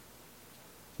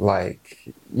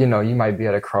like, you know, you might be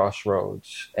at a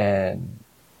crossroads, and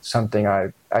something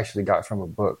I actually got from a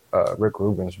book, Rick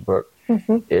Rubin's book,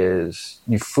 is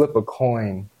you flip a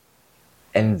coin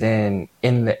and then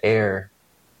in the air,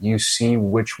 you see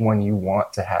which one you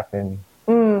want to happen.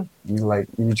 You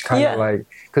kind of like,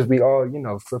 because we all, you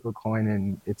know, flip a coin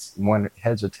and it's one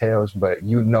heads or tails, but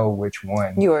you know which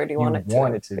one you already want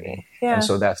it to be. And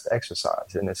so that's the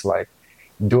exercise. And it's like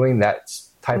doing that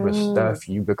type of stuff,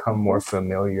 you become more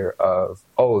familiar of,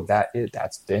 oh,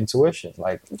 that's the intuition.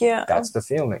 Like, that's the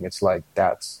feeling. It's like,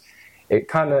 it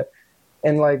kind of,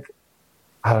 and like,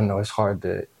 I don't know,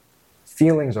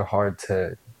 feelings are hard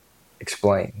to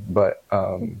explain, but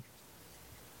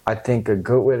I think a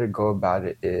good way to go about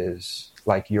it is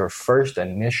like your first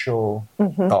initial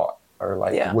thought, or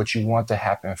like what you want to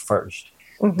happen first.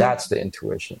 That's the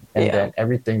intuition. And then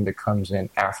everything that comes in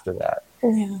after that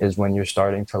is when you're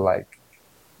starting to like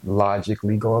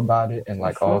logically go about it and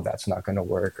like, oh, that's not going to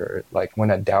work, or like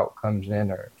when a doubt comes in,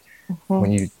 or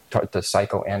when you start to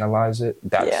psychoanalyze it,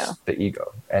 that's the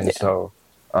ego. And so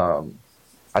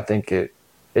I think it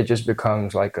just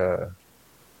becomes like a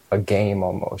game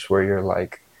almost, where you're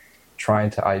like trying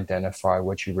to identify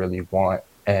what you really want,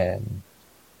 and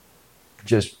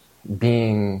just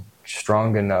being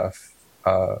strong enough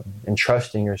and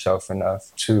trusting yourself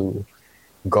enough to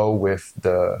go with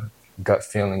the gut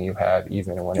feeling you have,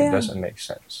 even when it doesn't make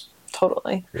sense.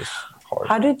 Totally. It's hard.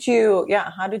 How did you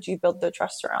build the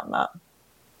trust around that?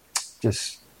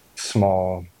 Just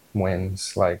small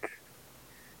wins. Like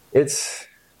it's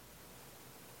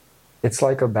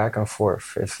like a back and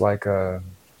forth. It's like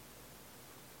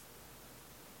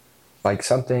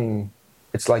something,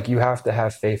 it's like you have to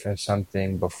have faith in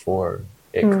something before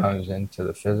it comes into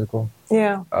the physical.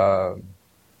 Yeah.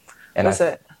 And was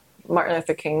it Martin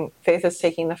Luther King, faith is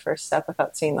taking the first step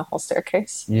without seeing the whole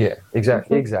staircase? Yeah,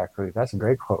 exactly. Exactly. That's a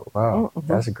great quote. Wow.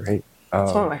 That's great.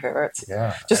 It's one of my favorites.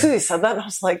 Yeah. Just because he said that, I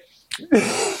was like, not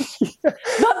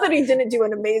that he didn't do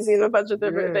an amazing a bunch of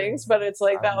different things, but it's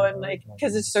like that one, like,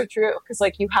 because it's so true. Because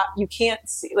like you can't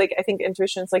see, like, I think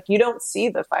intuition's like you don't see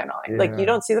the final, like you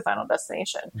don't see the final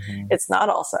destination. Mm-hmm. It's not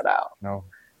all set out. No.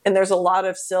 And there's a lot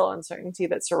of still uncertainty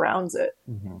that surrounds it,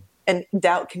 and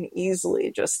doubt can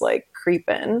easily just like creep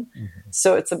in.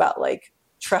 So it's about like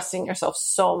trusting yourself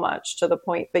so much to the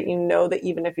point that you know that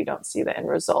even if you don't see the end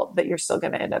result, that you're still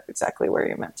going to end up exactly where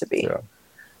you're meant to be. Yeah.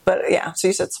 But yeah, so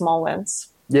you said small wins.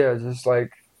 Yeah, just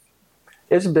like,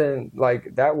 it's been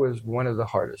like, that was one of the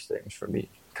hardest things for me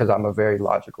because I'm a very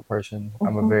logical person.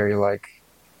 I'm a very like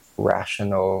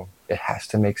rational, it has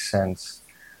to make sense.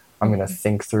 I'm going to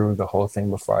think through the whole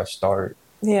thing before I start.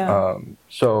 Yeah.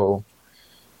 So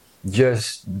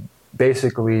just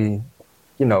basically,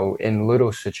 you know, in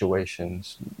little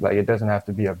situations, like it doesn't have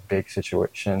to be a big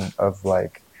situation of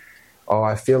like, oh,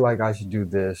 I feel like I should do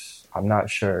this. I'm not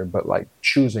sure, but like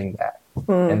choosing that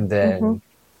and then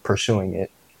pursuing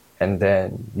it. And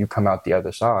then you come out the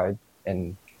other side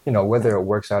and, you know, whether it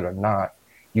works out or not,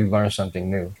 you learn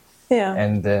something new. Yeah.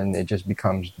 And then it just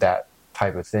becomes that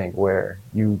type of thing where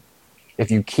if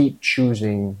you keep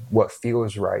choosing what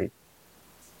feels right,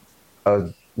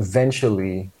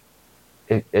 eventually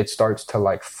it starts to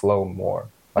like flow more.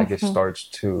 Like it starts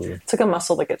to... It's like a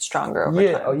muscle that gets stronger over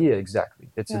time. Oh yeah, exactly.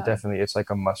 It's definitely, it's like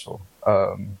a muscle.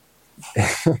 And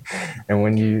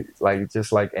when you like,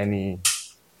 just like any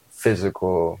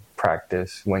physical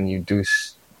practice, when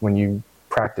you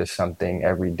practice something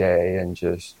every day and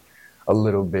just a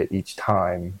little bit each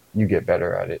time, you get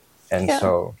better at it. And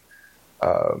so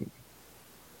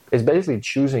it's basically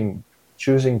choosing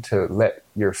to let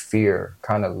your fear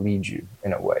kind of lead you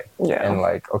in a way. Yeah. And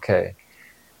like, okay,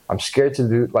 I'm scared to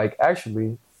do, like,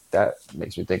 actually, that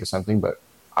makes me think of something, but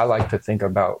I like to think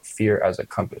about fear as a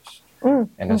compass. And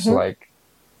it's like,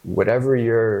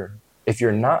 if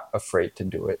you're not afraid to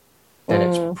do it, then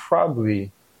it's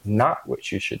probably not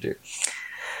what you should do.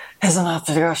 Isn't that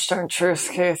the gosh darn truth,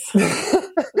 Keith? So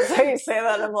you say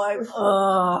that, I'm like,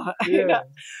 oh, yeah. You know?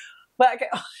 But okay,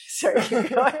 sorry, keep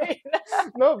going.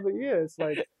 No, but yeah, it's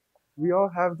like we all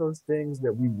have those things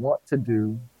that we want to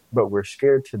do, but we're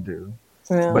scared to do,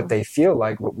 but they feel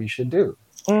like what we should do.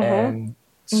 And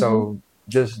so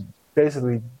just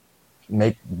basically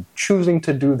choosing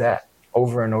to do that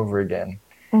over and over again.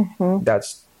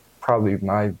 That's probably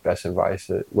my best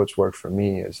advice. What's worked for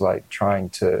me is like trying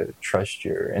to trust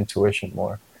your intuition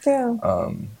more. Yeah.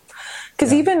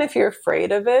 Because even if you're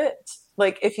afraid of it,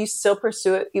 like if you still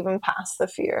pursue it even past the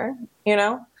fear, you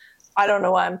know, I don't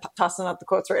know why I'm tossing out the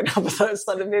quotes right now, but I was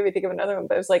thought it made me think of another one.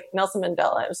 But it was like Nelson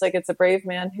Mandela. It was like, a brave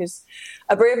man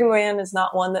is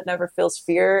not one that never feels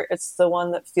fear. It's the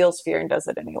one that feels fear and does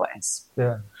it anyways.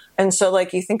 Yeah. And so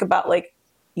like you think about like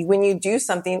when you do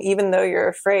something, even though you're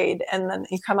afraid, and then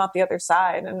you come out the other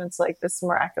side and it's like this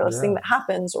miraculous thing that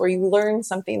happens, or you learn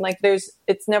something, like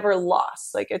it's never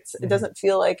lost. Like it doesn't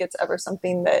feel like it's ever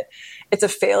something that it's a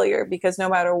failure, because no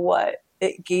matter what,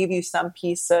 it gave you some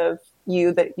piece of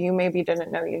you that you maybe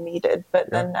didn't know you needed, but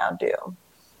then now do.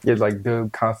 You like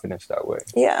build confidence that way.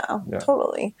 Yeah,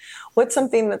 totally. What's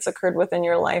something that's occurred within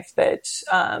your life that,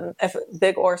 if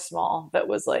big or small, that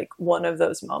was like one of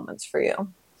those moments for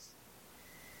you?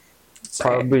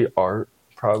 Probably art.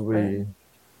 Probably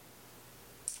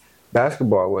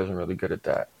basketball. I wasn't really good at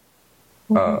that.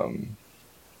 Well,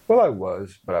 I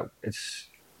was, but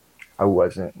I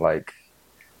wasn't. Like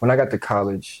when I got to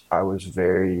college, I was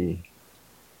very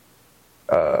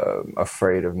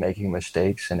afraid of making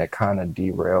mistakes, and it kind of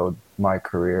derailed my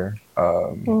career.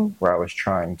 Where I was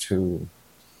trying to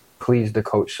please the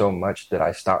coach so much that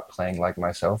I stopped playing like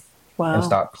myself and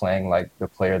stopped playing like the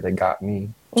player that got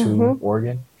me to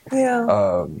Oregon.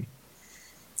 Yeah.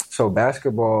 So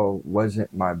basketball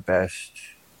wasn't my best.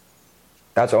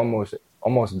 That's almost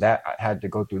that. I had to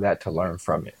go through that to learn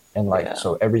from it. And like,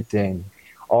 so everything,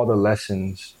 all the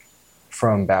lessons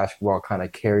from basketball kind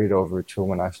of carried over to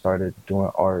when I started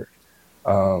doing art.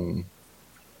 And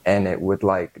it would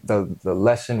like, the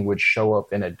lesson would show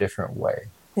up in a different way.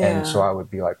 And so I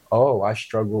would be like, oh, I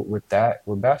struggled with that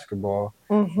with basketball.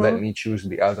 Let me choose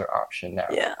the other option now.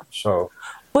 Yeah. So,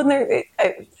 well,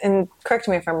 and correct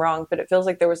me if I'm wrong, but it feels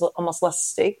like there was almost less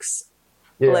stakes,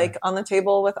 like on the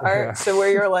table with art. Yeah. So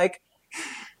where you're like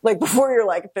before you're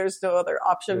like, there's no other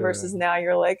option, versus now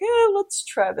you're like, let's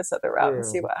try this other route and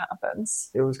see what happens.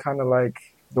 It was kind of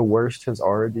like the worst has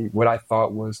already, what I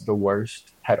thought was the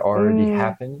worst had already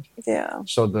happened. Yeah.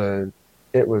 So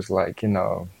it was like, you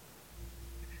know,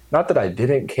 not that I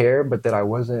didn't care, but that I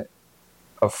wasn't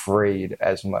afraid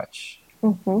as much.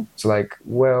 It's like,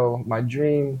 well, my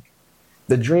dream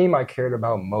the dream I cared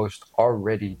about most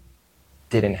already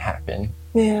didn't happen.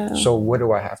 Yeah. So what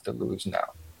do I have to lose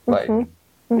now? Like,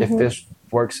 if this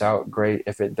works out, great.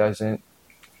 If it doesn't,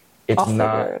 it's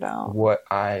not what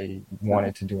I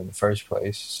wanted to do in the first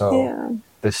place. So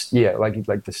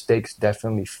like the stakes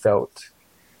definitely felt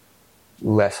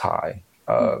less high.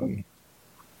 But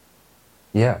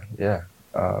yeah,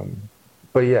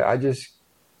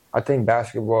 I think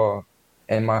basketball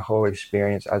and my whole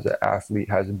experience as an athlete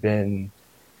has been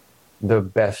the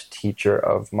best teacher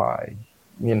of my,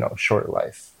 short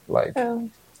life. Like,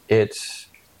 it's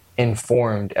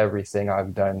informed everything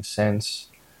I've done since.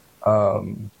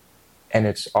 And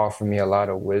it's offered me a lot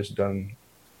of wisdom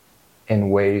in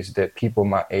ways that people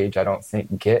my age, I don't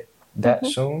think, get that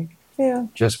soon. Yeah.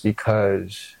 Just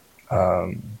because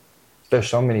there's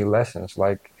so many lessons,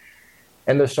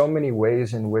 and there's so many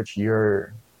ways in which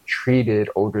you're treated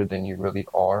older than you really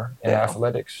are in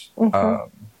athletics.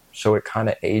 So it kind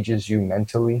of ages you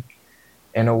mentally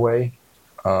in a way.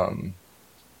 Well,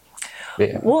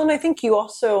 and I think you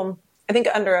also,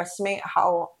 underestimate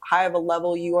how high of a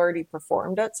level you already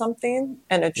performed at something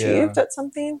and achieved at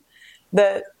something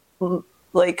that,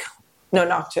 like, no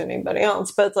knock to anybody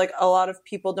else, but it's like a lot of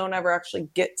people don't ever actually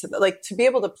get to to be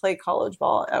able to play college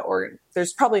ball at Oregon.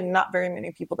 There's probably not very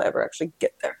many people that ever actually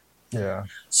get there. Yeah.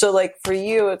 So like for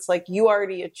you, it's like you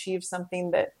already achieved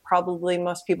something that probably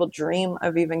most people dream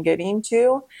of even getting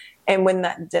to. And when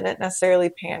that didn't necessarily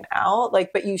pan out,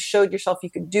 but you showed yourself you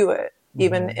could do it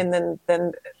even. And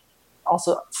then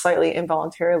also slightly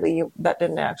involuntarily, that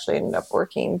didn't actually end up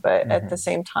working. But at the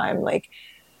same time,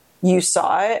 you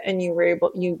saw it and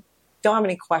you don't have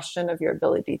any question of your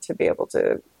ability to be able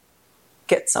to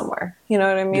get somewhere. You know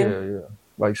what I mean? Yeah.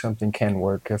 Like something can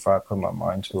work if I put my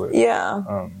mind to it.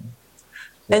 Yeah.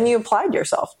 And you applied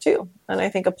yourself too. And I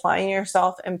think applying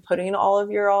yourself and putting all of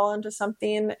your all into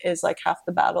something is like half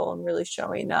the battle and really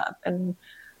showing up. And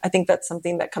I think that's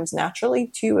something that comes naturally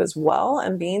too as well.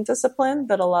 And being disciplined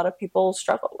that a lot of people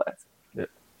struggle with. Yeah.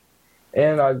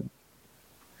 And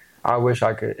I wish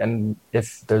I could, and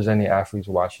if there's any athletes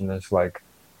watching this,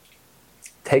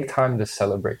 take time to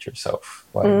celebrate yourself.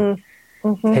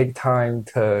 Take time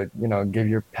to, give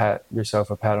yourself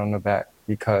a pat on the back,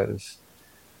 because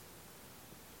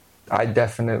I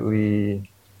definitely,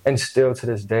 and still to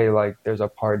this day, there's a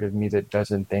part of me that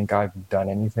doesn't think I've done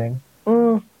anything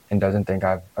and doesn't think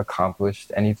I've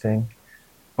accomplished anything.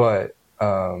 But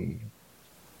I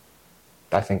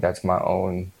think that's my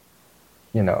own,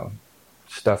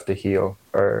 stuff to heal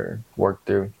or work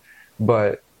through.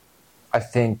 But I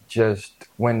think just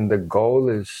when the goal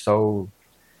is so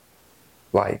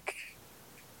like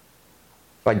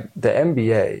the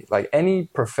NBA, any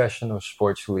professional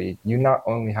sports league, you not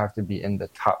only have to be in the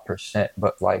top %,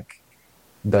 but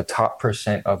the top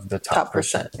 % of the top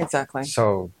 %. Exactly.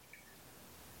 So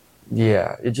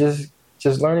yeah, it just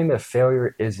learning that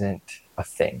failure isn't a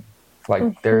thing.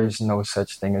 There's no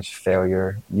such thing as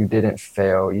failure. You didn't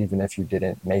fail, even if you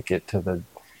didn't make it to the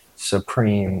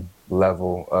supreme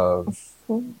level of,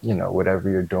 whatever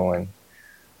you're doing.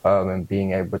 And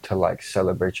being able to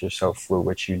celebrate yourself for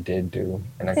what you did do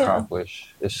and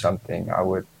accomplish is something I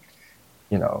would,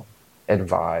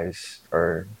 advise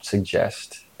or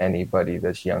suggest anybody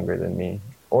that's younger than me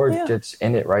or that's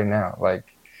in it right now.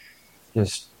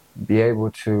 Just be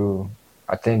able to,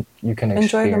 I think you can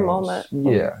enjoy the moment.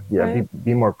 Right?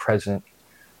 Be more present,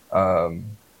 and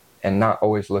not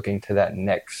always looking to that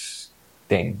next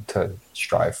thing to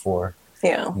strive for.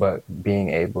 Yeah. But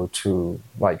being able to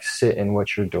sit in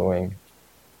what you're doing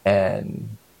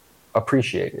and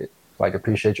appreciate it.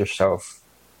 Appreciate yourself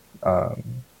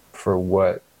for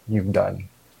what you've done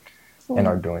and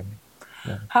are doing.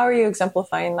 Yeah. How are you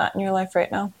exemplifying that in your life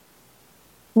right now?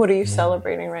 What are you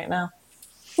celebrating right now?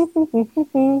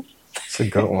 It's a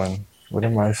good one. What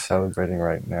am I celebrating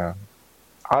right now?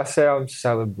 I say I'm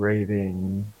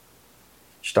celebrating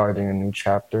starting a new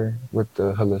chapter with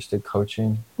the holistic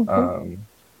coaching.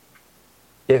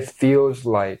 It feels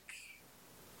like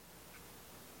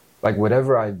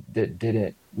whatever I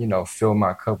didn't, fill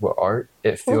my cup with art,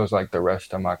 it feels like the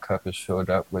rest of my cup is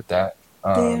filled up with that.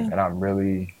 And I'm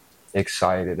really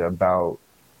excited about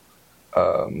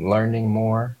learning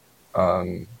more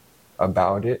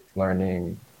about it,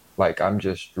 I'm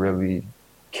just really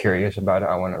curious about it.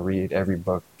 I want to read every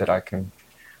book that I can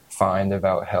find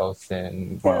about health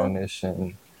and wellness.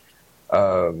 And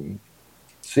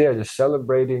just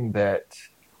celebrating that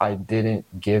I didn't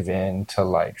give in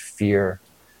to fear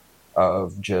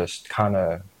of just kind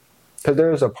of, because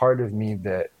there's a part of me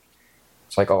that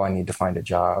it's I need to find a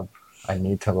job. I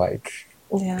need to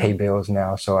pay bills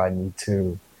now. So I need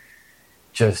to,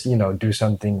 just, do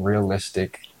something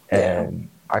realistic. And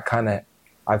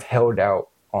I've held out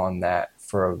on that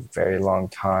for a very long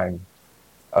time.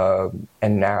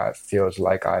 And now it feels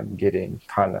like I'm getting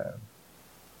kind of,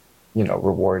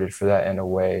 rewarded for that in a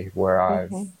way where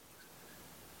I've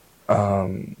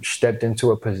stepped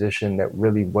into a position that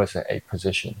really wasn't a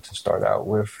position to start out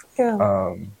with.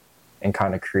 And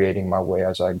kind of creating my way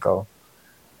as I go.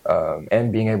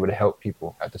 And being able to help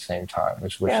people at the same time,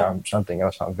 which something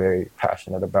else I'm very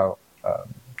passionate about.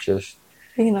 Just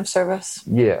being of service.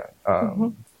 Yeah.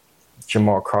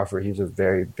 Jamal Crawford, he's a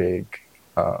very big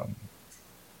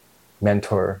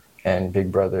mentor and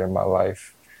big brother in my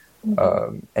life.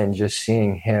 And just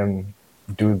seeing him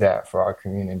do that for our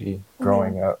community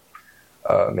growing up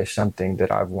is something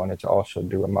that I've wanted to also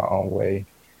do in my own way.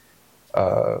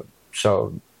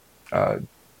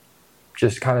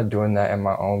 Just kind of doing that in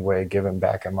my own way, giving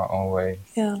back in my own way,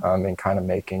 and kind of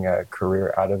making a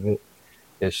career out of it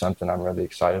is something I'm really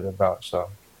excited about. So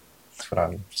that's what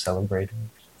I'm celebrating.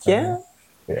 Yeah.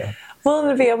 Well, and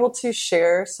to be able to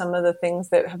share some of the things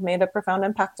that have made a profound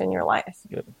impact in your life,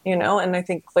 and I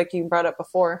think like you brought up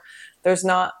before, there's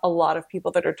not a lot of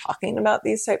people that are talking about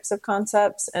these types of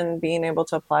concepts and being able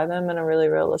to apply them in a really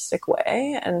realistic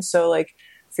way. And so like,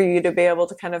 for you to be able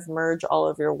to kind of merge all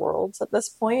of your worlds at this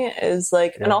point is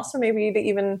like, and also maybe to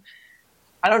even,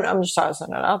 I don't know, I'm just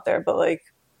tossing it out there, but like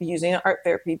using art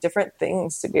therapy, different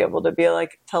things to be able to be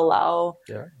like, to allow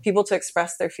people to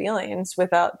express their feelings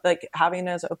without like having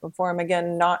it as an open forum.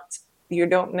 Again, you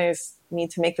don't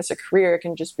need to make this a career. It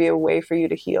can just be a way for you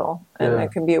to heal, and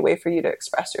it can be a way for you to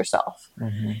express yourself.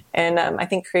 And I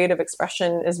think creative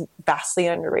expression is vastly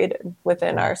underrated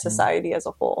within our society as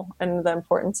a whole, and the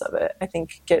importance of it, I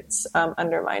think, gets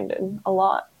undermined a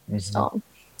lot still.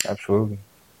 Absolutely.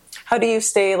 How would you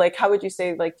say, like,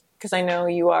 because I know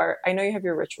you have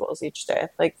your rituals each day.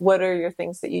 Like, what are your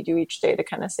things that you do each day to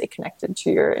kind of stay connected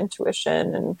to your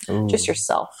intuition and just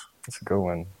yourself? That's a good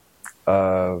one.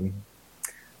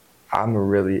 I'm a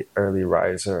really early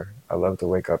riser. I love to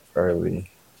wake up early.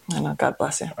 I know. God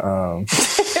bless you. I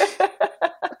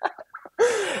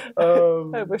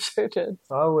wish I did.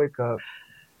 So I wake up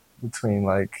between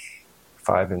like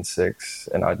 5 and 6,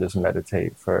 and I just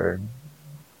meditate for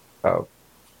about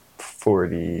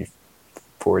 40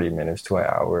 minutes to an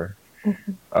hour.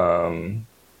 And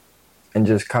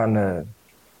just kind of,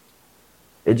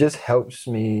 it just helps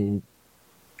me.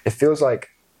 It feels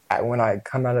like when I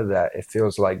come out of that, it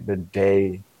feels like the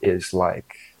day is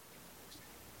like,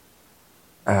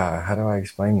 how do I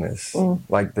explain this?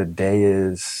 Like the day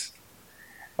is,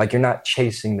 like you're not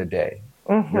chasing the day.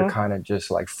 You're kind of just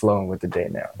like flowing with the day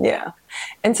now. Yeah.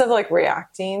 Instead of like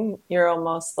reacting, you're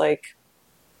almost like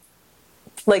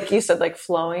you said, like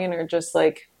flowing, or just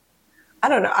like, I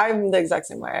don't know. I'm the exact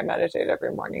same way. I meditate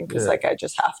every morning because like I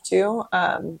just have to.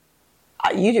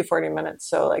 You do 40 minutes,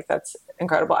 so like that's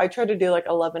incredible. I try to do like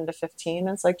 11 to 15.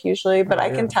 It's like usually, but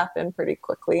I can tap in pretty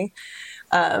quickly.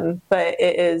 But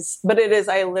it is.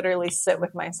 I literally sit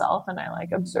with myself and I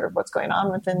like observe what's going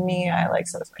on within me. I like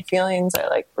sit with my feelings. I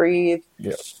like breathe.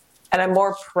 Yeah. And I'm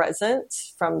more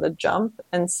present from the jump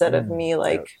instead of me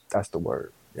like that's the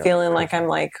word. Feeling like I'm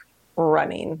like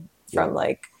running from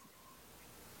like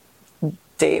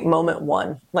moment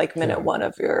one, like minute one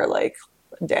of your like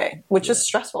day, which is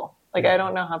stressful. Like, I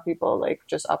don't know how people like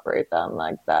just operate them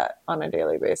like that on a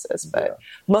daily basis, but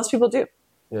most people do.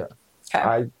 Yeah.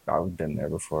 Okay. I've been there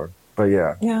before, but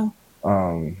yeah.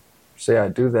 So I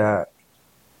do that,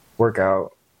 work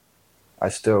out. I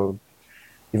still,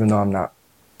 even though I'm not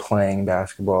playing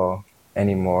basketball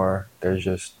anymore, there's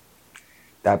just,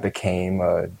 that became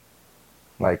a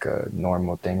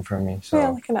normal thing for me.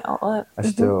 So like an outlet. I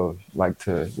still like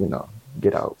to,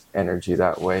 get out energy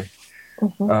that way.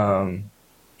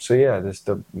 So yeah,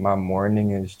 my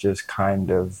morning is just I'm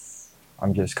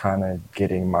just kind of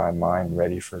getting my mind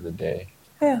ready for the day.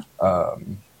 Yeah.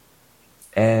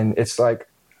 And it's like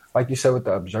you said with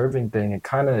the observing thing, it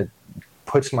kind of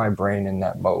puts my brain in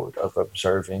that mode of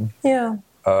observing. Yeah.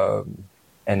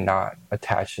 And not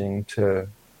attaching to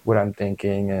what I'm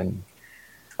thinking, and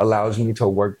allows me to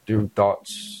work through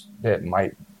thoughts that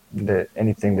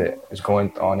anything that is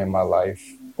going on in my life.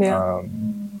 Yeah.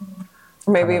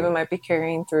 Maybe even might be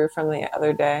carrying through from the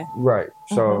other day. Right.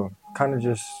 So kind of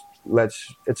just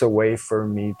it's a way for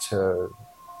me to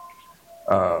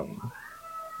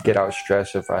get out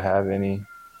stress if I have any.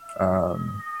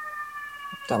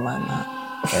 Don't mind that.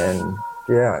 And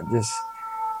yeah,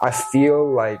 I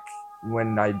feel like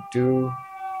when I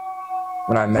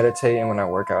meditate and when I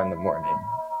work out in the morning,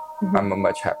 I'm a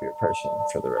much happier person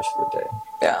for the rest of the day.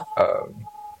 Yeah.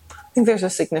 think there's a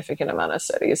significant amount of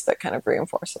studies that kind of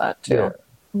reinforce that too.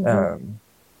 Yeah.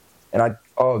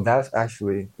 Mm-hmm.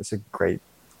 That's a great,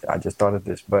 I just thought of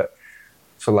this, but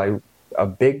so like a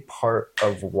big part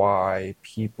of why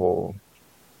people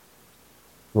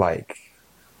like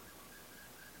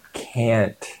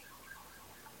can't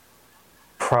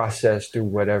process through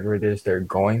whatever it is they're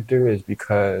going through is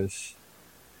because,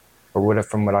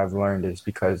 from what I've learned, is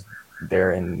because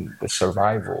they're in the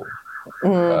survival.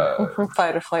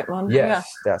 Fight or flight mode.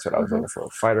 Yes, that's what I was looking for.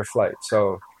 Fight or flight.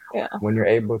 So when you're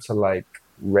able to like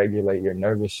regulate your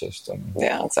nervous system,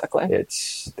 exactly.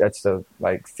 That's the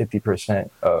like 50%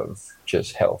 of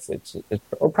just health. It's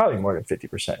or probably more than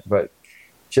 50%, but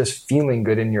just feeling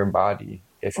good in your body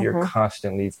if you're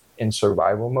constantly in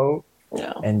survival mode,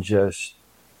 and just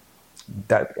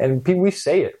that. And we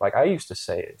say it, like I used to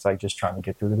say it. It's like just trying to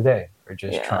get through the day, or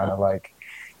just trying to like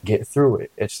get through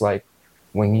it. It's like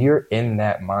when you're in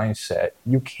that mindset,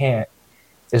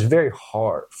 it's very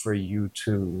hard for you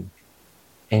to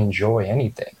enjoy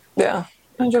anything. Yeah,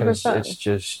 100%. It's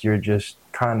just, you're just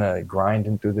kind of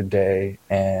grinding through the day,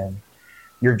 and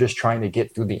you're just trying to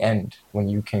get through the end when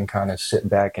you can kind of sit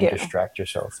back and distract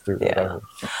yourself through whatever.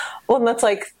 Well, and that's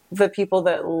like the people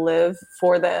that live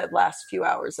for the last few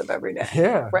hours of every day.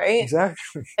 Yeah. Right?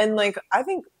 Exactly. And like, I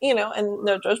think, and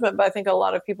no judgment, but I think a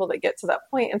lot of people that get to that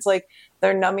point, it's like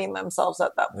they're numbing themselves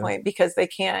at that point because they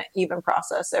can't even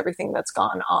process everything that's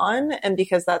gone on. And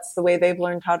because that's the way they've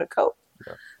learned how to cope.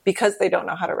 Yeah. Because they don't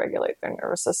know how to regulate their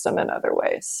nervous system in other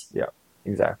ways. Yeah,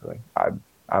 exactly.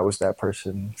 I was that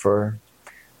person for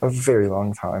a very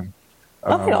long time.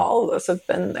 I think all of us have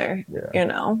been there,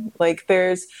 like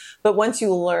but once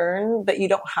you learn that you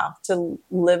don't have to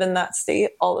live in that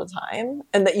state all the time,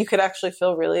 and that you could actually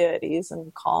feel really at ease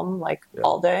and calm, like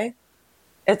all day,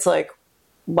 it's like,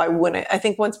 why wouldn't I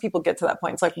think once people get to that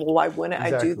point, it's like, well, why wouldn't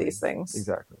I do these things?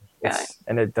 Exactly.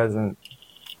 And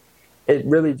it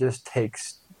really just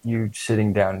takes you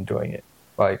sitting down and doing it.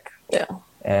 Like,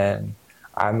 and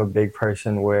I'm a big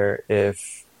person where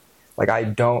if, like,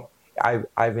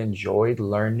 I've enjoyed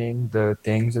learning the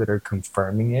things that are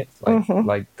confirming it,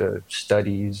 like the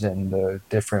studies and the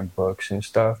different books and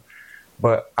stuff.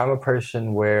 But I'm a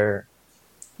person where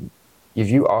if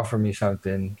you offer me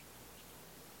something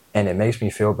and it makes me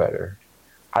feel better,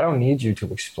 I don't need you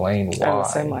to explain why. The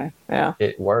same way. Yeah.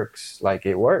 It works. Like,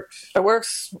 it works. It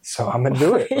works. So I'm going to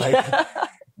do it. Like,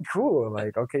 cool.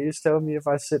 Like, okay, just tell me if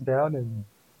I sit down and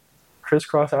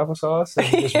crisscross applesauce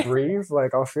and just breathe,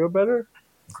 like, I'll feel better.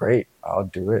 Great. I'll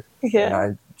do it.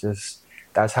 Yeah. And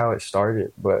that's how it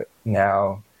started. But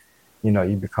now,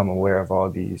 you become aware of all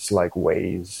these like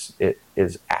ways it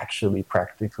is actually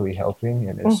practically helping,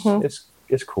 and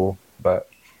it's cool. But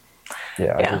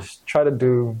I just try to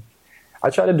do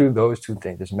those two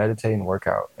things, just meditate and work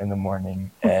out in the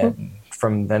morning. And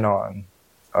from then on,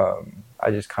 I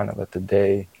just kind of let the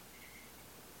day,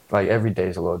 like every day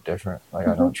is a little different. Like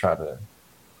I don't try to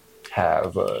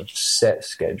have a set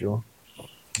schedule.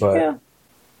 But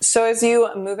so as you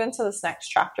move into this next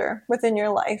chapter within your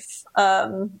life,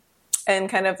 and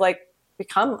kind of like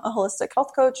become a holistic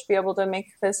health coach, be able to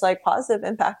make this like positive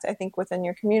impact, I think, within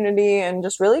your community, and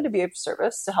just really to be of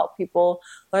service to help people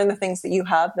learn the things that you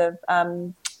have that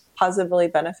positively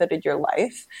benefited your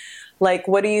life. Like,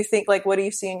 what do you think, like, what do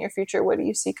you see in your future? What do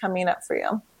you see coming up for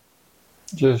you?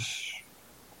 Just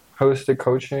holistic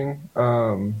coaching,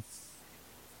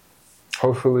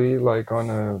 hopefully like on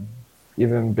a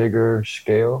even bigger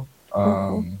scale,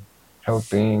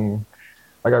 helping,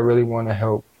 like I really want to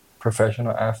help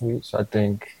professional athletes. I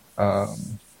think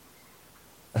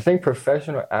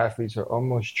professional athletes are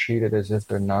almost treated as if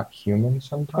they're not human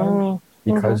sometimes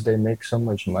because they make so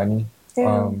much money.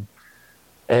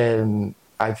 And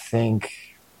I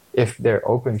think if they're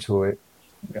open to it,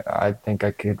 I think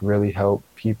I could really help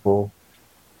people.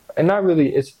 And not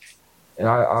really,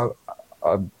 I'll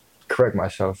correct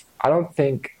myself. I don't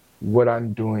think what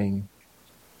I'm doing,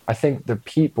 I think the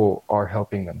people are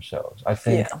helping themselves. I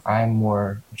think I'm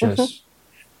more just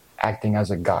acting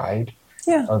as a guide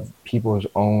of people's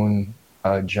own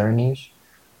journeys.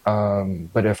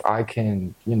 But if I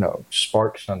can,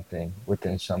 spark something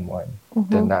within someone,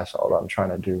 then that's all I'm trying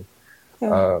to do.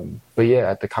 But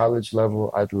at the college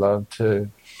level, I'd love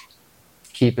to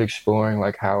keep exploring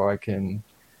like how I can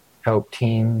help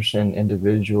teams and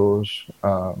individuals,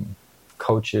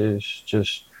 coaches,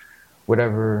 just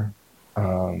whatever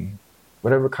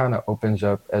kind of opens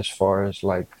up as far as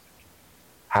like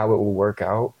how it will work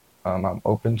out. I'm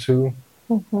open to,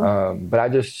 but I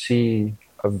just see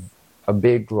a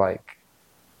big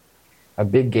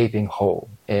gaping hole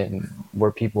in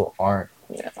where people aren't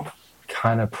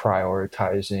kind of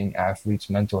prioritizing athletes'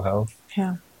 mental health.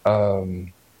 Yeah.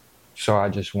 So I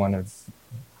just want to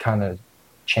kind of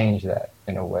change that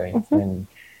in a way in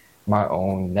my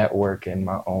own network and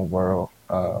my own world.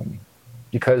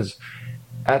 Because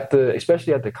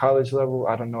especially at the college level,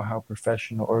 I don't know how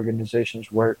professional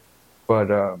organizations work,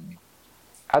 but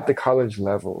at the college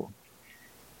level,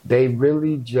 they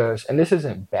really just, and this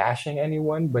isn't bashing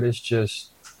anyone, but it's just,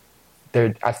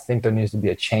 I think there needs to be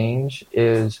a change,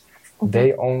 is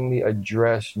they only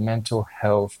address mental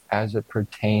health as it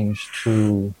pertains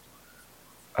to,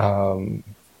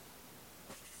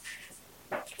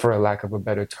 for a lack of a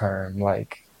better term,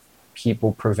 like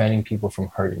preventing people from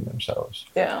hurting themselves.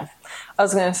 Yeah. I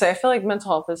was going to say, I feel like mental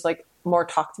health is like more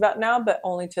talked about now, but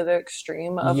only to the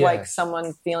extreme of like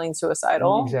someone feeling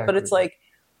suicidal. Exactly. But it's like,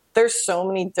 there's so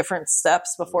many different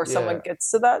steps before someone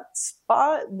gets to that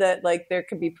spot that like there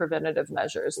could be preventative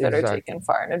measures that are taken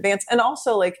far in advance. And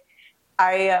also like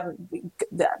I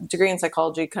the degree in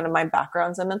psychology, kind of my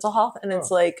background's in mental health. And it's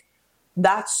like,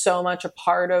 that's so much a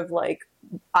part of like,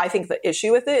 I think the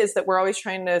issue with it is that we're always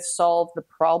trying to solve the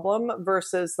problem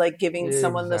versus like giving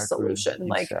someone the solution.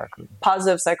 Like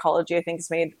positive psychology, I think, has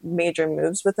made major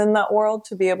moves within that world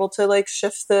to be able to like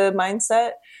shift the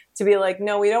mindset to be like,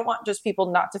 no, we don't want just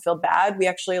people not to feel bad. We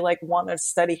actually like want to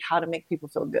study how to make people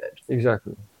feel good.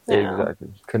 Exactly.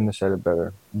 Couldn't have said it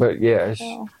better. But yeah,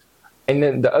 and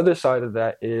then the other side of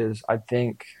that is, I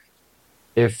think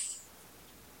if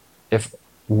just,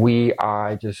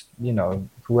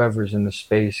 whoever's in the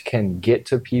space can get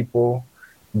to people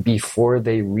before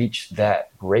they reach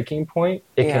that breaking point,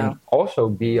 it can also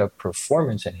be a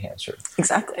performance enhancer.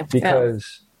 Exactly.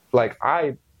 Because like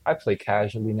I play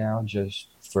casually now just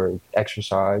for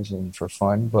exercise and for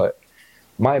fun, but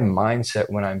my mindset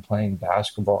when I'm playing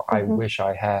basketball, I wish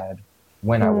I had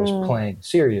when I was playing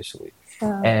seriously.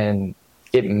 And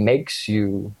it makes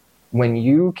you, when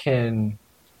you can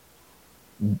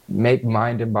make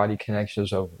mind and body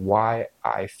connections of why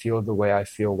I feel the way I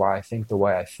feel, why I think the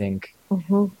way I think,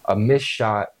 a missed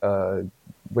shot,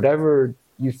 whatever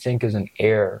you think is an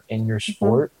error in your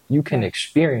sport, you can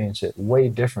experience it way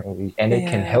differently, and it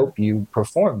can help you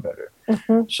perform better.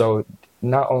 So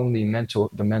not only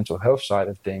the mental health side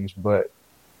of things, but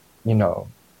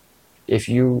if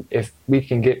we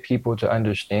can get people to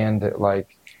understand that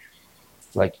like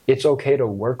it's okay to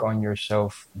work on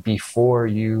yourself before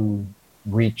you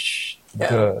reach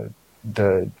the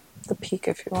peak,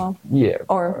 if you will.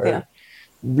 Or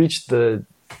reach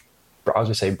I'll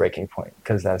just say breaking point,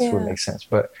 because that's what makes sense.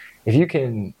 But if you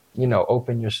can,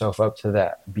 open yourself up to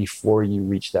that before you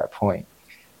reach that point,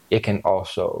 it can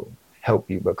also help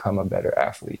you become a better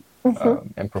athlete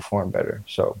and perform better.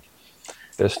 So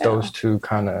there's those two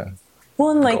kind of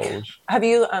goals. Have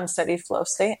you studied flow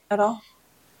state at all?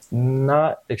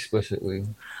 Not explicitly.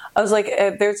 I was like,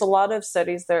 there's a lot of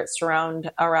studies that surround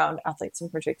around athletes in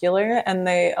particular, and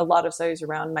a lot of studies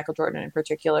around Michael Jordan in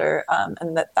particular,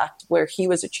 and that fact where he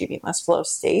was achieving this flow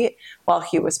state while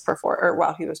he was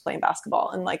playing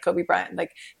basketball. And like Kobe Bryant,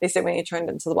 like they say when he turned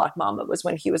into the Black Mamba was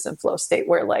when he was in flow state,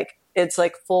 where like it's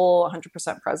like full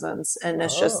 100% presence, and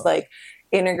it's just like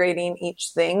integrating each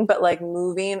thing, but like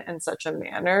moving in such a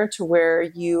manner to where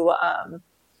you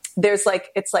there's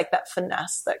like, it's like that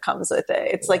finesse that comes with it.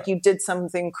 It's like you did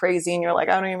something crazy and you're like,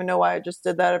 I don't even know why I just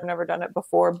did that. I've never done it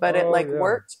before, but it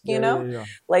worked, you know?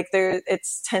 Like it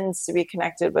tends to be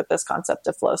connected with this concept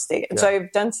of flow state. And so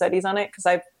I've done studies on it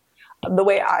because the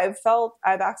way I've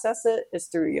accessed it is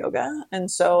through yoga.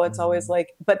 And so it's always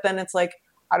like, but then it's like,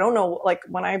 I don't know, like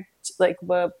when I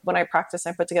practice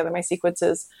and I put together my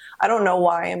sequences, I don't know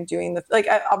why I'm doing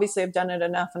obviously I've done it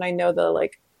enough and I know the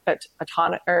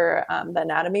the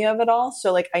anatomy of it all.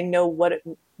 So like I know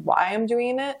why I'm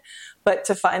doing it, but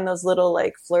to find those little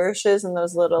like flourishes and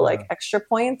those little like extra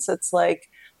points, it's like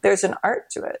there's an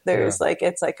art to it. There's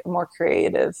it's like more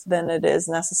creative than it is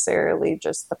necessarily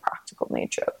just the practical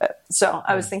nature of it. So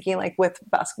I was thinking like with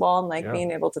basketball and like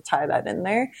being able to tie that in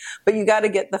there, but you got to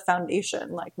get the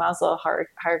foundation, like Maslow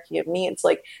hierarchy of needs.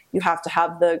 Like you have to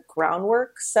have the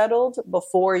groundwork settled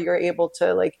before you're able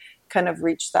to like kind of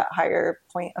reach that higher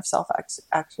point of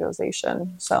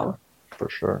self-actualization. So for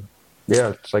sure.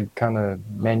 Yeah, it's like kind of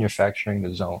manufacturing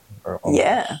the zone.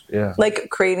 Yeah. Like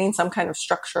creating some kind of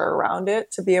structure around it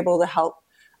to be able to help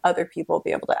other people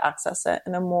be able to access it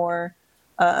in a more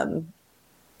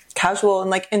casual and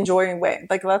like enjoying way.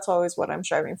 Like that's always what I'm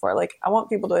striving for. Like I want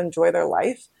people to enjoy their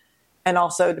life and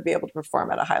also to be able to perform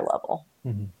at a high level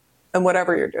in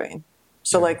whatever you're doing.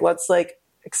 So like let's like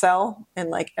excel in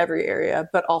like every area,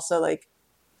 but also like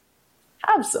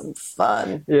have some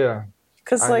fun. Yeah.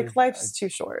 Because like life's too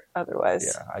short otherwise.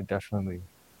 Yeah, I definitely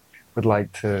would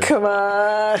like to Come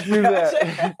on. do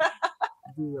that.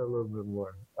 Do that a little bit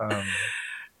more.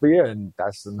 But yeah, and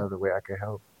that's another way I could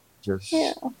help. Just,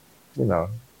 you know,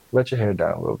 let your hair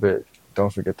down a little bit.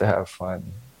 Don't forget to have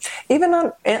fun. Even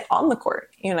on the court,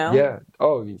 you know? Yeah.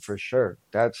 Oh, for sure.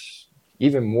 That's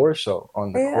even more so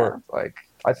on the court. Like,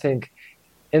 I think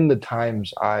in the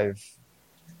times I've,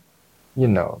 you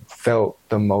know, felt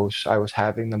the most, I was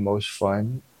having the most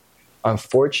fun.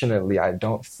 Unfortunately, I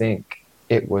don't think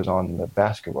it was on the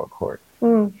basketball court,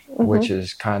 which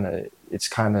is kind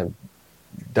of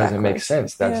doesn't make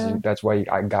sense. That's why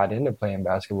I got into playing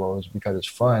basketball, was because it's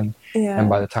fun. Yeah. And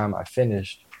by the time I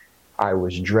finished, I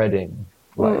was dreading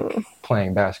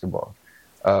playing basketball,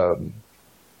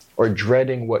 or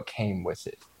dreading what came with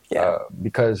it. Yeah.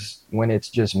 Because when it's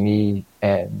just me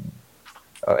and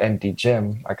empty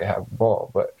gym, I could have a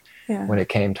ball. But when it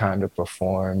came time to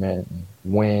perform and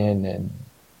win and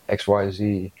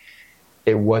XYZ,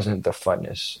 it wasn't the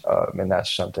funness. And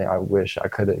that's something I wish I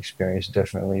could have experienced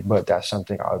differently, but that's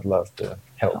something I would love to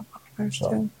help.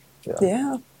 So,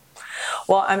 yeah.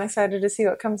 Well, I'm excited to see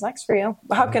what comes next for you.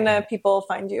 How can people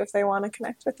find you if they want to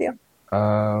connect with you?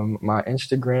 My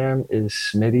Instagram is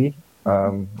Smitty,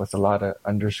 with a lot of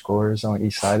underscores on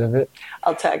each side of it.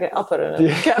 I'll tag it. I'll put it in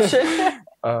the caption.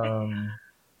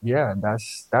 Yeah,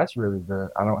 that's really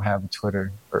I don't have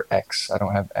Twitter or X. I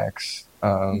don't have X.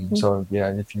 So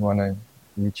yeah, if you want to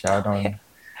reach out on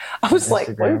I was Instagram. Like,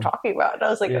 what are you talking about? And I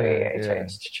was like,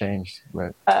 it's changed.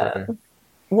 But Twitter.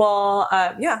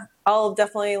 I'll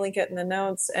definitely link it in the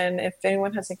notes. And if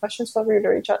anyone has any questions, feel free to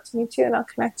reach out to me too, and I'll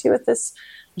connect you with this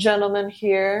gentleman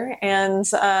here. And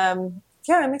I'm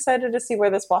excited to see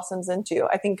where this blossoms into.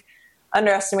 I think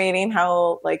underestimating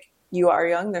how you are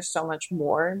young, there's so much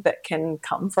more that can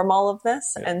come from all of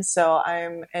this. Yeah. And so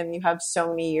and you have so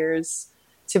many years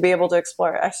to be able to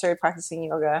explore. I started practicing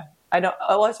yoga. I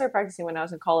started practicing when I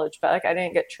was in college, but I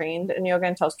didn't get trained in yoga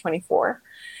until I was 24.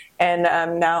 And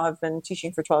now I've been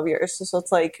teaching for 12 years. So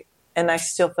it's and I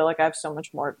still feel like I have so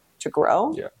much more to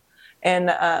grow. Yeah.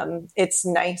 And it's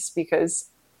nice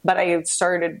but I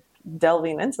started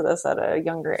delving into this at a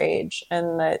younger age,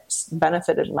 and that's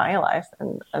benefited my life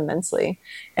immensely.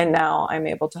 And now I'm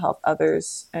able to help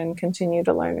others and continue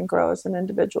to learn and grow as an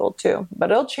individual too. But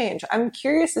it'll change. I'm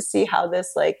curious to see how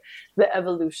this, the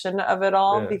evolution of it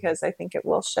all, because I think it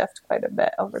will shift quite a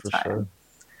bit over time. Sure.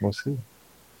 We'll see.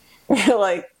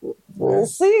 You're we'll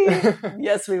see.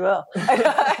 Yes, we will.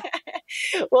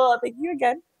 Well, thank you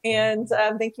again. And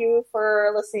thank you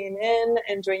for listening in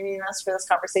and joining us for this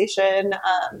conversation.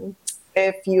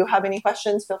 If you have any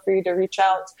questions, feel free to reach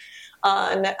out.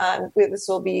 This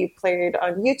will be played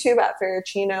on YouTube at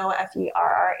Ferrachino,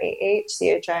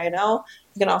 FERRAHCHINO.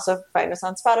 You can also find us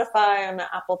on Spotify, on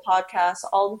Apple Podcasts,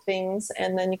 all the things.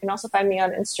 And then you can also find me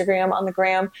on Instagram, on the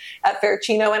gram, at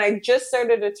Ferrachino. And I just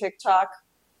started a TikTok.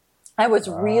 I was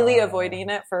really avoiding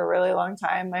it for a really long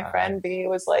time. My friend B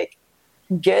was like,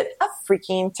 get a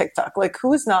freaking TikTok.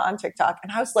 Who's not on TikTok?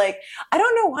 And I was like, I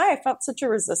don't know why I felt such a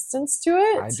resistance to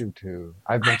it. I do too.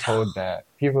 I've been told that.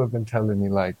 People have been telling me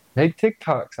make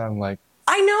TikToks. I'm like,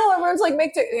 I know. Everyone's like,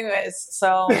 make TikToks. Anyways,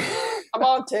 so I'm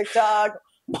on TikTok.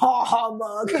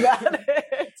 Look about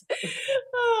it.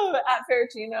 At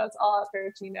Ferrachino. It's all at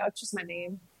Ferrachino. It's just my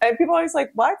name. And people are always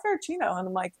like, why Ferrachino? And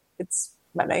I'm like, it's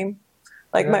my name.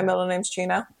 My middle name's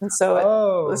Chino. And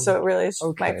so it really is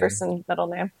my first and middle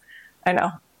name. I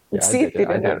know. Yeah, see if you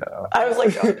didn't know. I was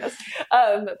like, oh, this.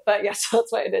 But yes, that's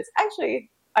what it is. Actually,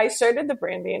 I started the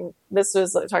branding. This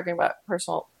was talking about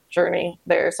personal journey,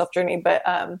 their self journey, but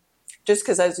just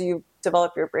because as you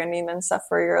develop your branding and stuff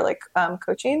for your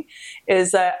coaching,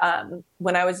 is that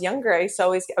when I was younger, I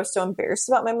was so embarrassed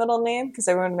about my middle name because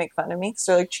everyone would make fun of me.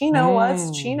 So Chino, what's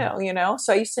Chino?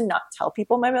 So I used to not tell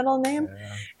people my middle name,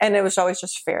 and it was always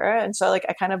just Farah. And so I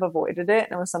kind of avoided it,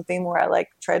 and it was something where I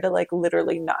tried to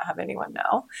literally not have anyone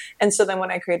know. And so then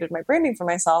when I created my branding for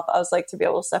myself, I was to be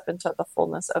able to step into the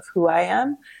fullness of who I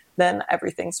am. Then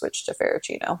everything switched to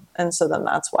Ferrachino, and so then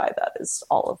that's why that is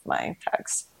all of my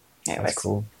tags. Anyways. That's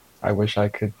cool. I wish I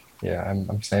could. Yeah, I'm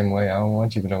the same way. I don't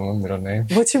want you to know my middle name.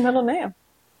 What's your middle name?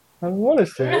 I don't want to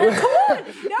say it. Come on.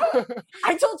 No.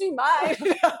 I told you mine.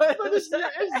 But it's your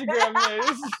Instagram name.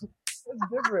 It's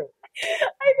different.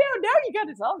 I know. Now you got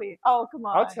to tell me. Oh, come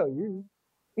on. I'll tell you.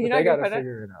 You know, got to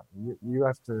figure it out. You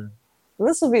have to.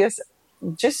 This will be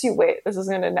just you wait. This is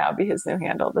going to now be his new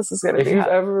handle. This is going to be. If you've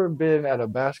ever been at a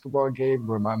basketball game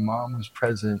where my mom was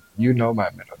present, you know my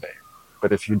middle name.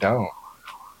 But if you don't,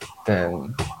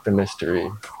 then the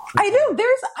mystery. I do.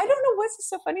 I don't know what's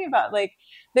so funny about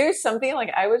there's something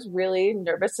I was really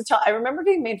nervous to tell. I remember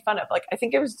being made fun of. I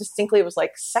think it was distinctly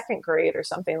second grade or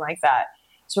something like that.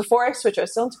 So before I switched, I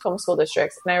was still in Tacoma School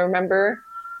Districts. And I remember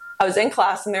I was in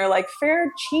class and they were like,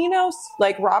 Farachino,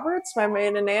 like Roberts, my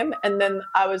maiden name. And then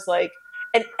I was like,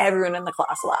 and everyone in the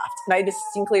class laughed. And I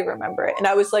distinctly remember it. And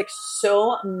I was like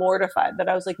so mortified that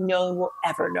I was like, no one will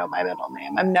ever know my middle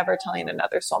name. I'm never telling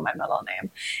another soul my middle name.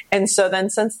 And so then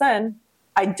since then,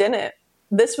 I didn't.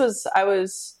 I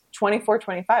was 24,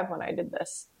 25 when I did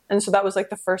this. And so that was like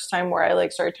the first time where I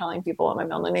like started telling people what my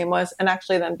middle name was, and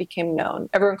actually then became known.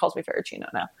 Everyone calls me Farachino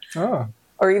now. Oh.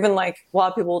 Or even like a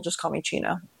lot of people will just call me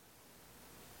Chino.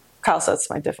 Kyle says it's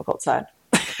my difficult side.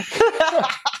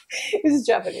 He's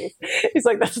Japanese. He's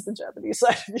like, that's the Japanese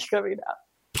side of me coming out.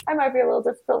 I might be a little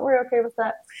difficult. We're okay with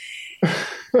that.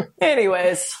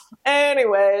 Anyways, I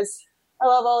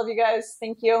love all of you guys.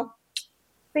 Thank you.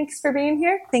 Thanks for being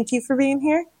here. Thank you for being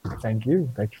here. Thank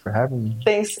you. Thank you for having me.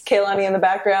 Thanks, Kaylani in the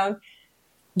background.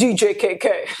 DJ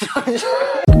KK.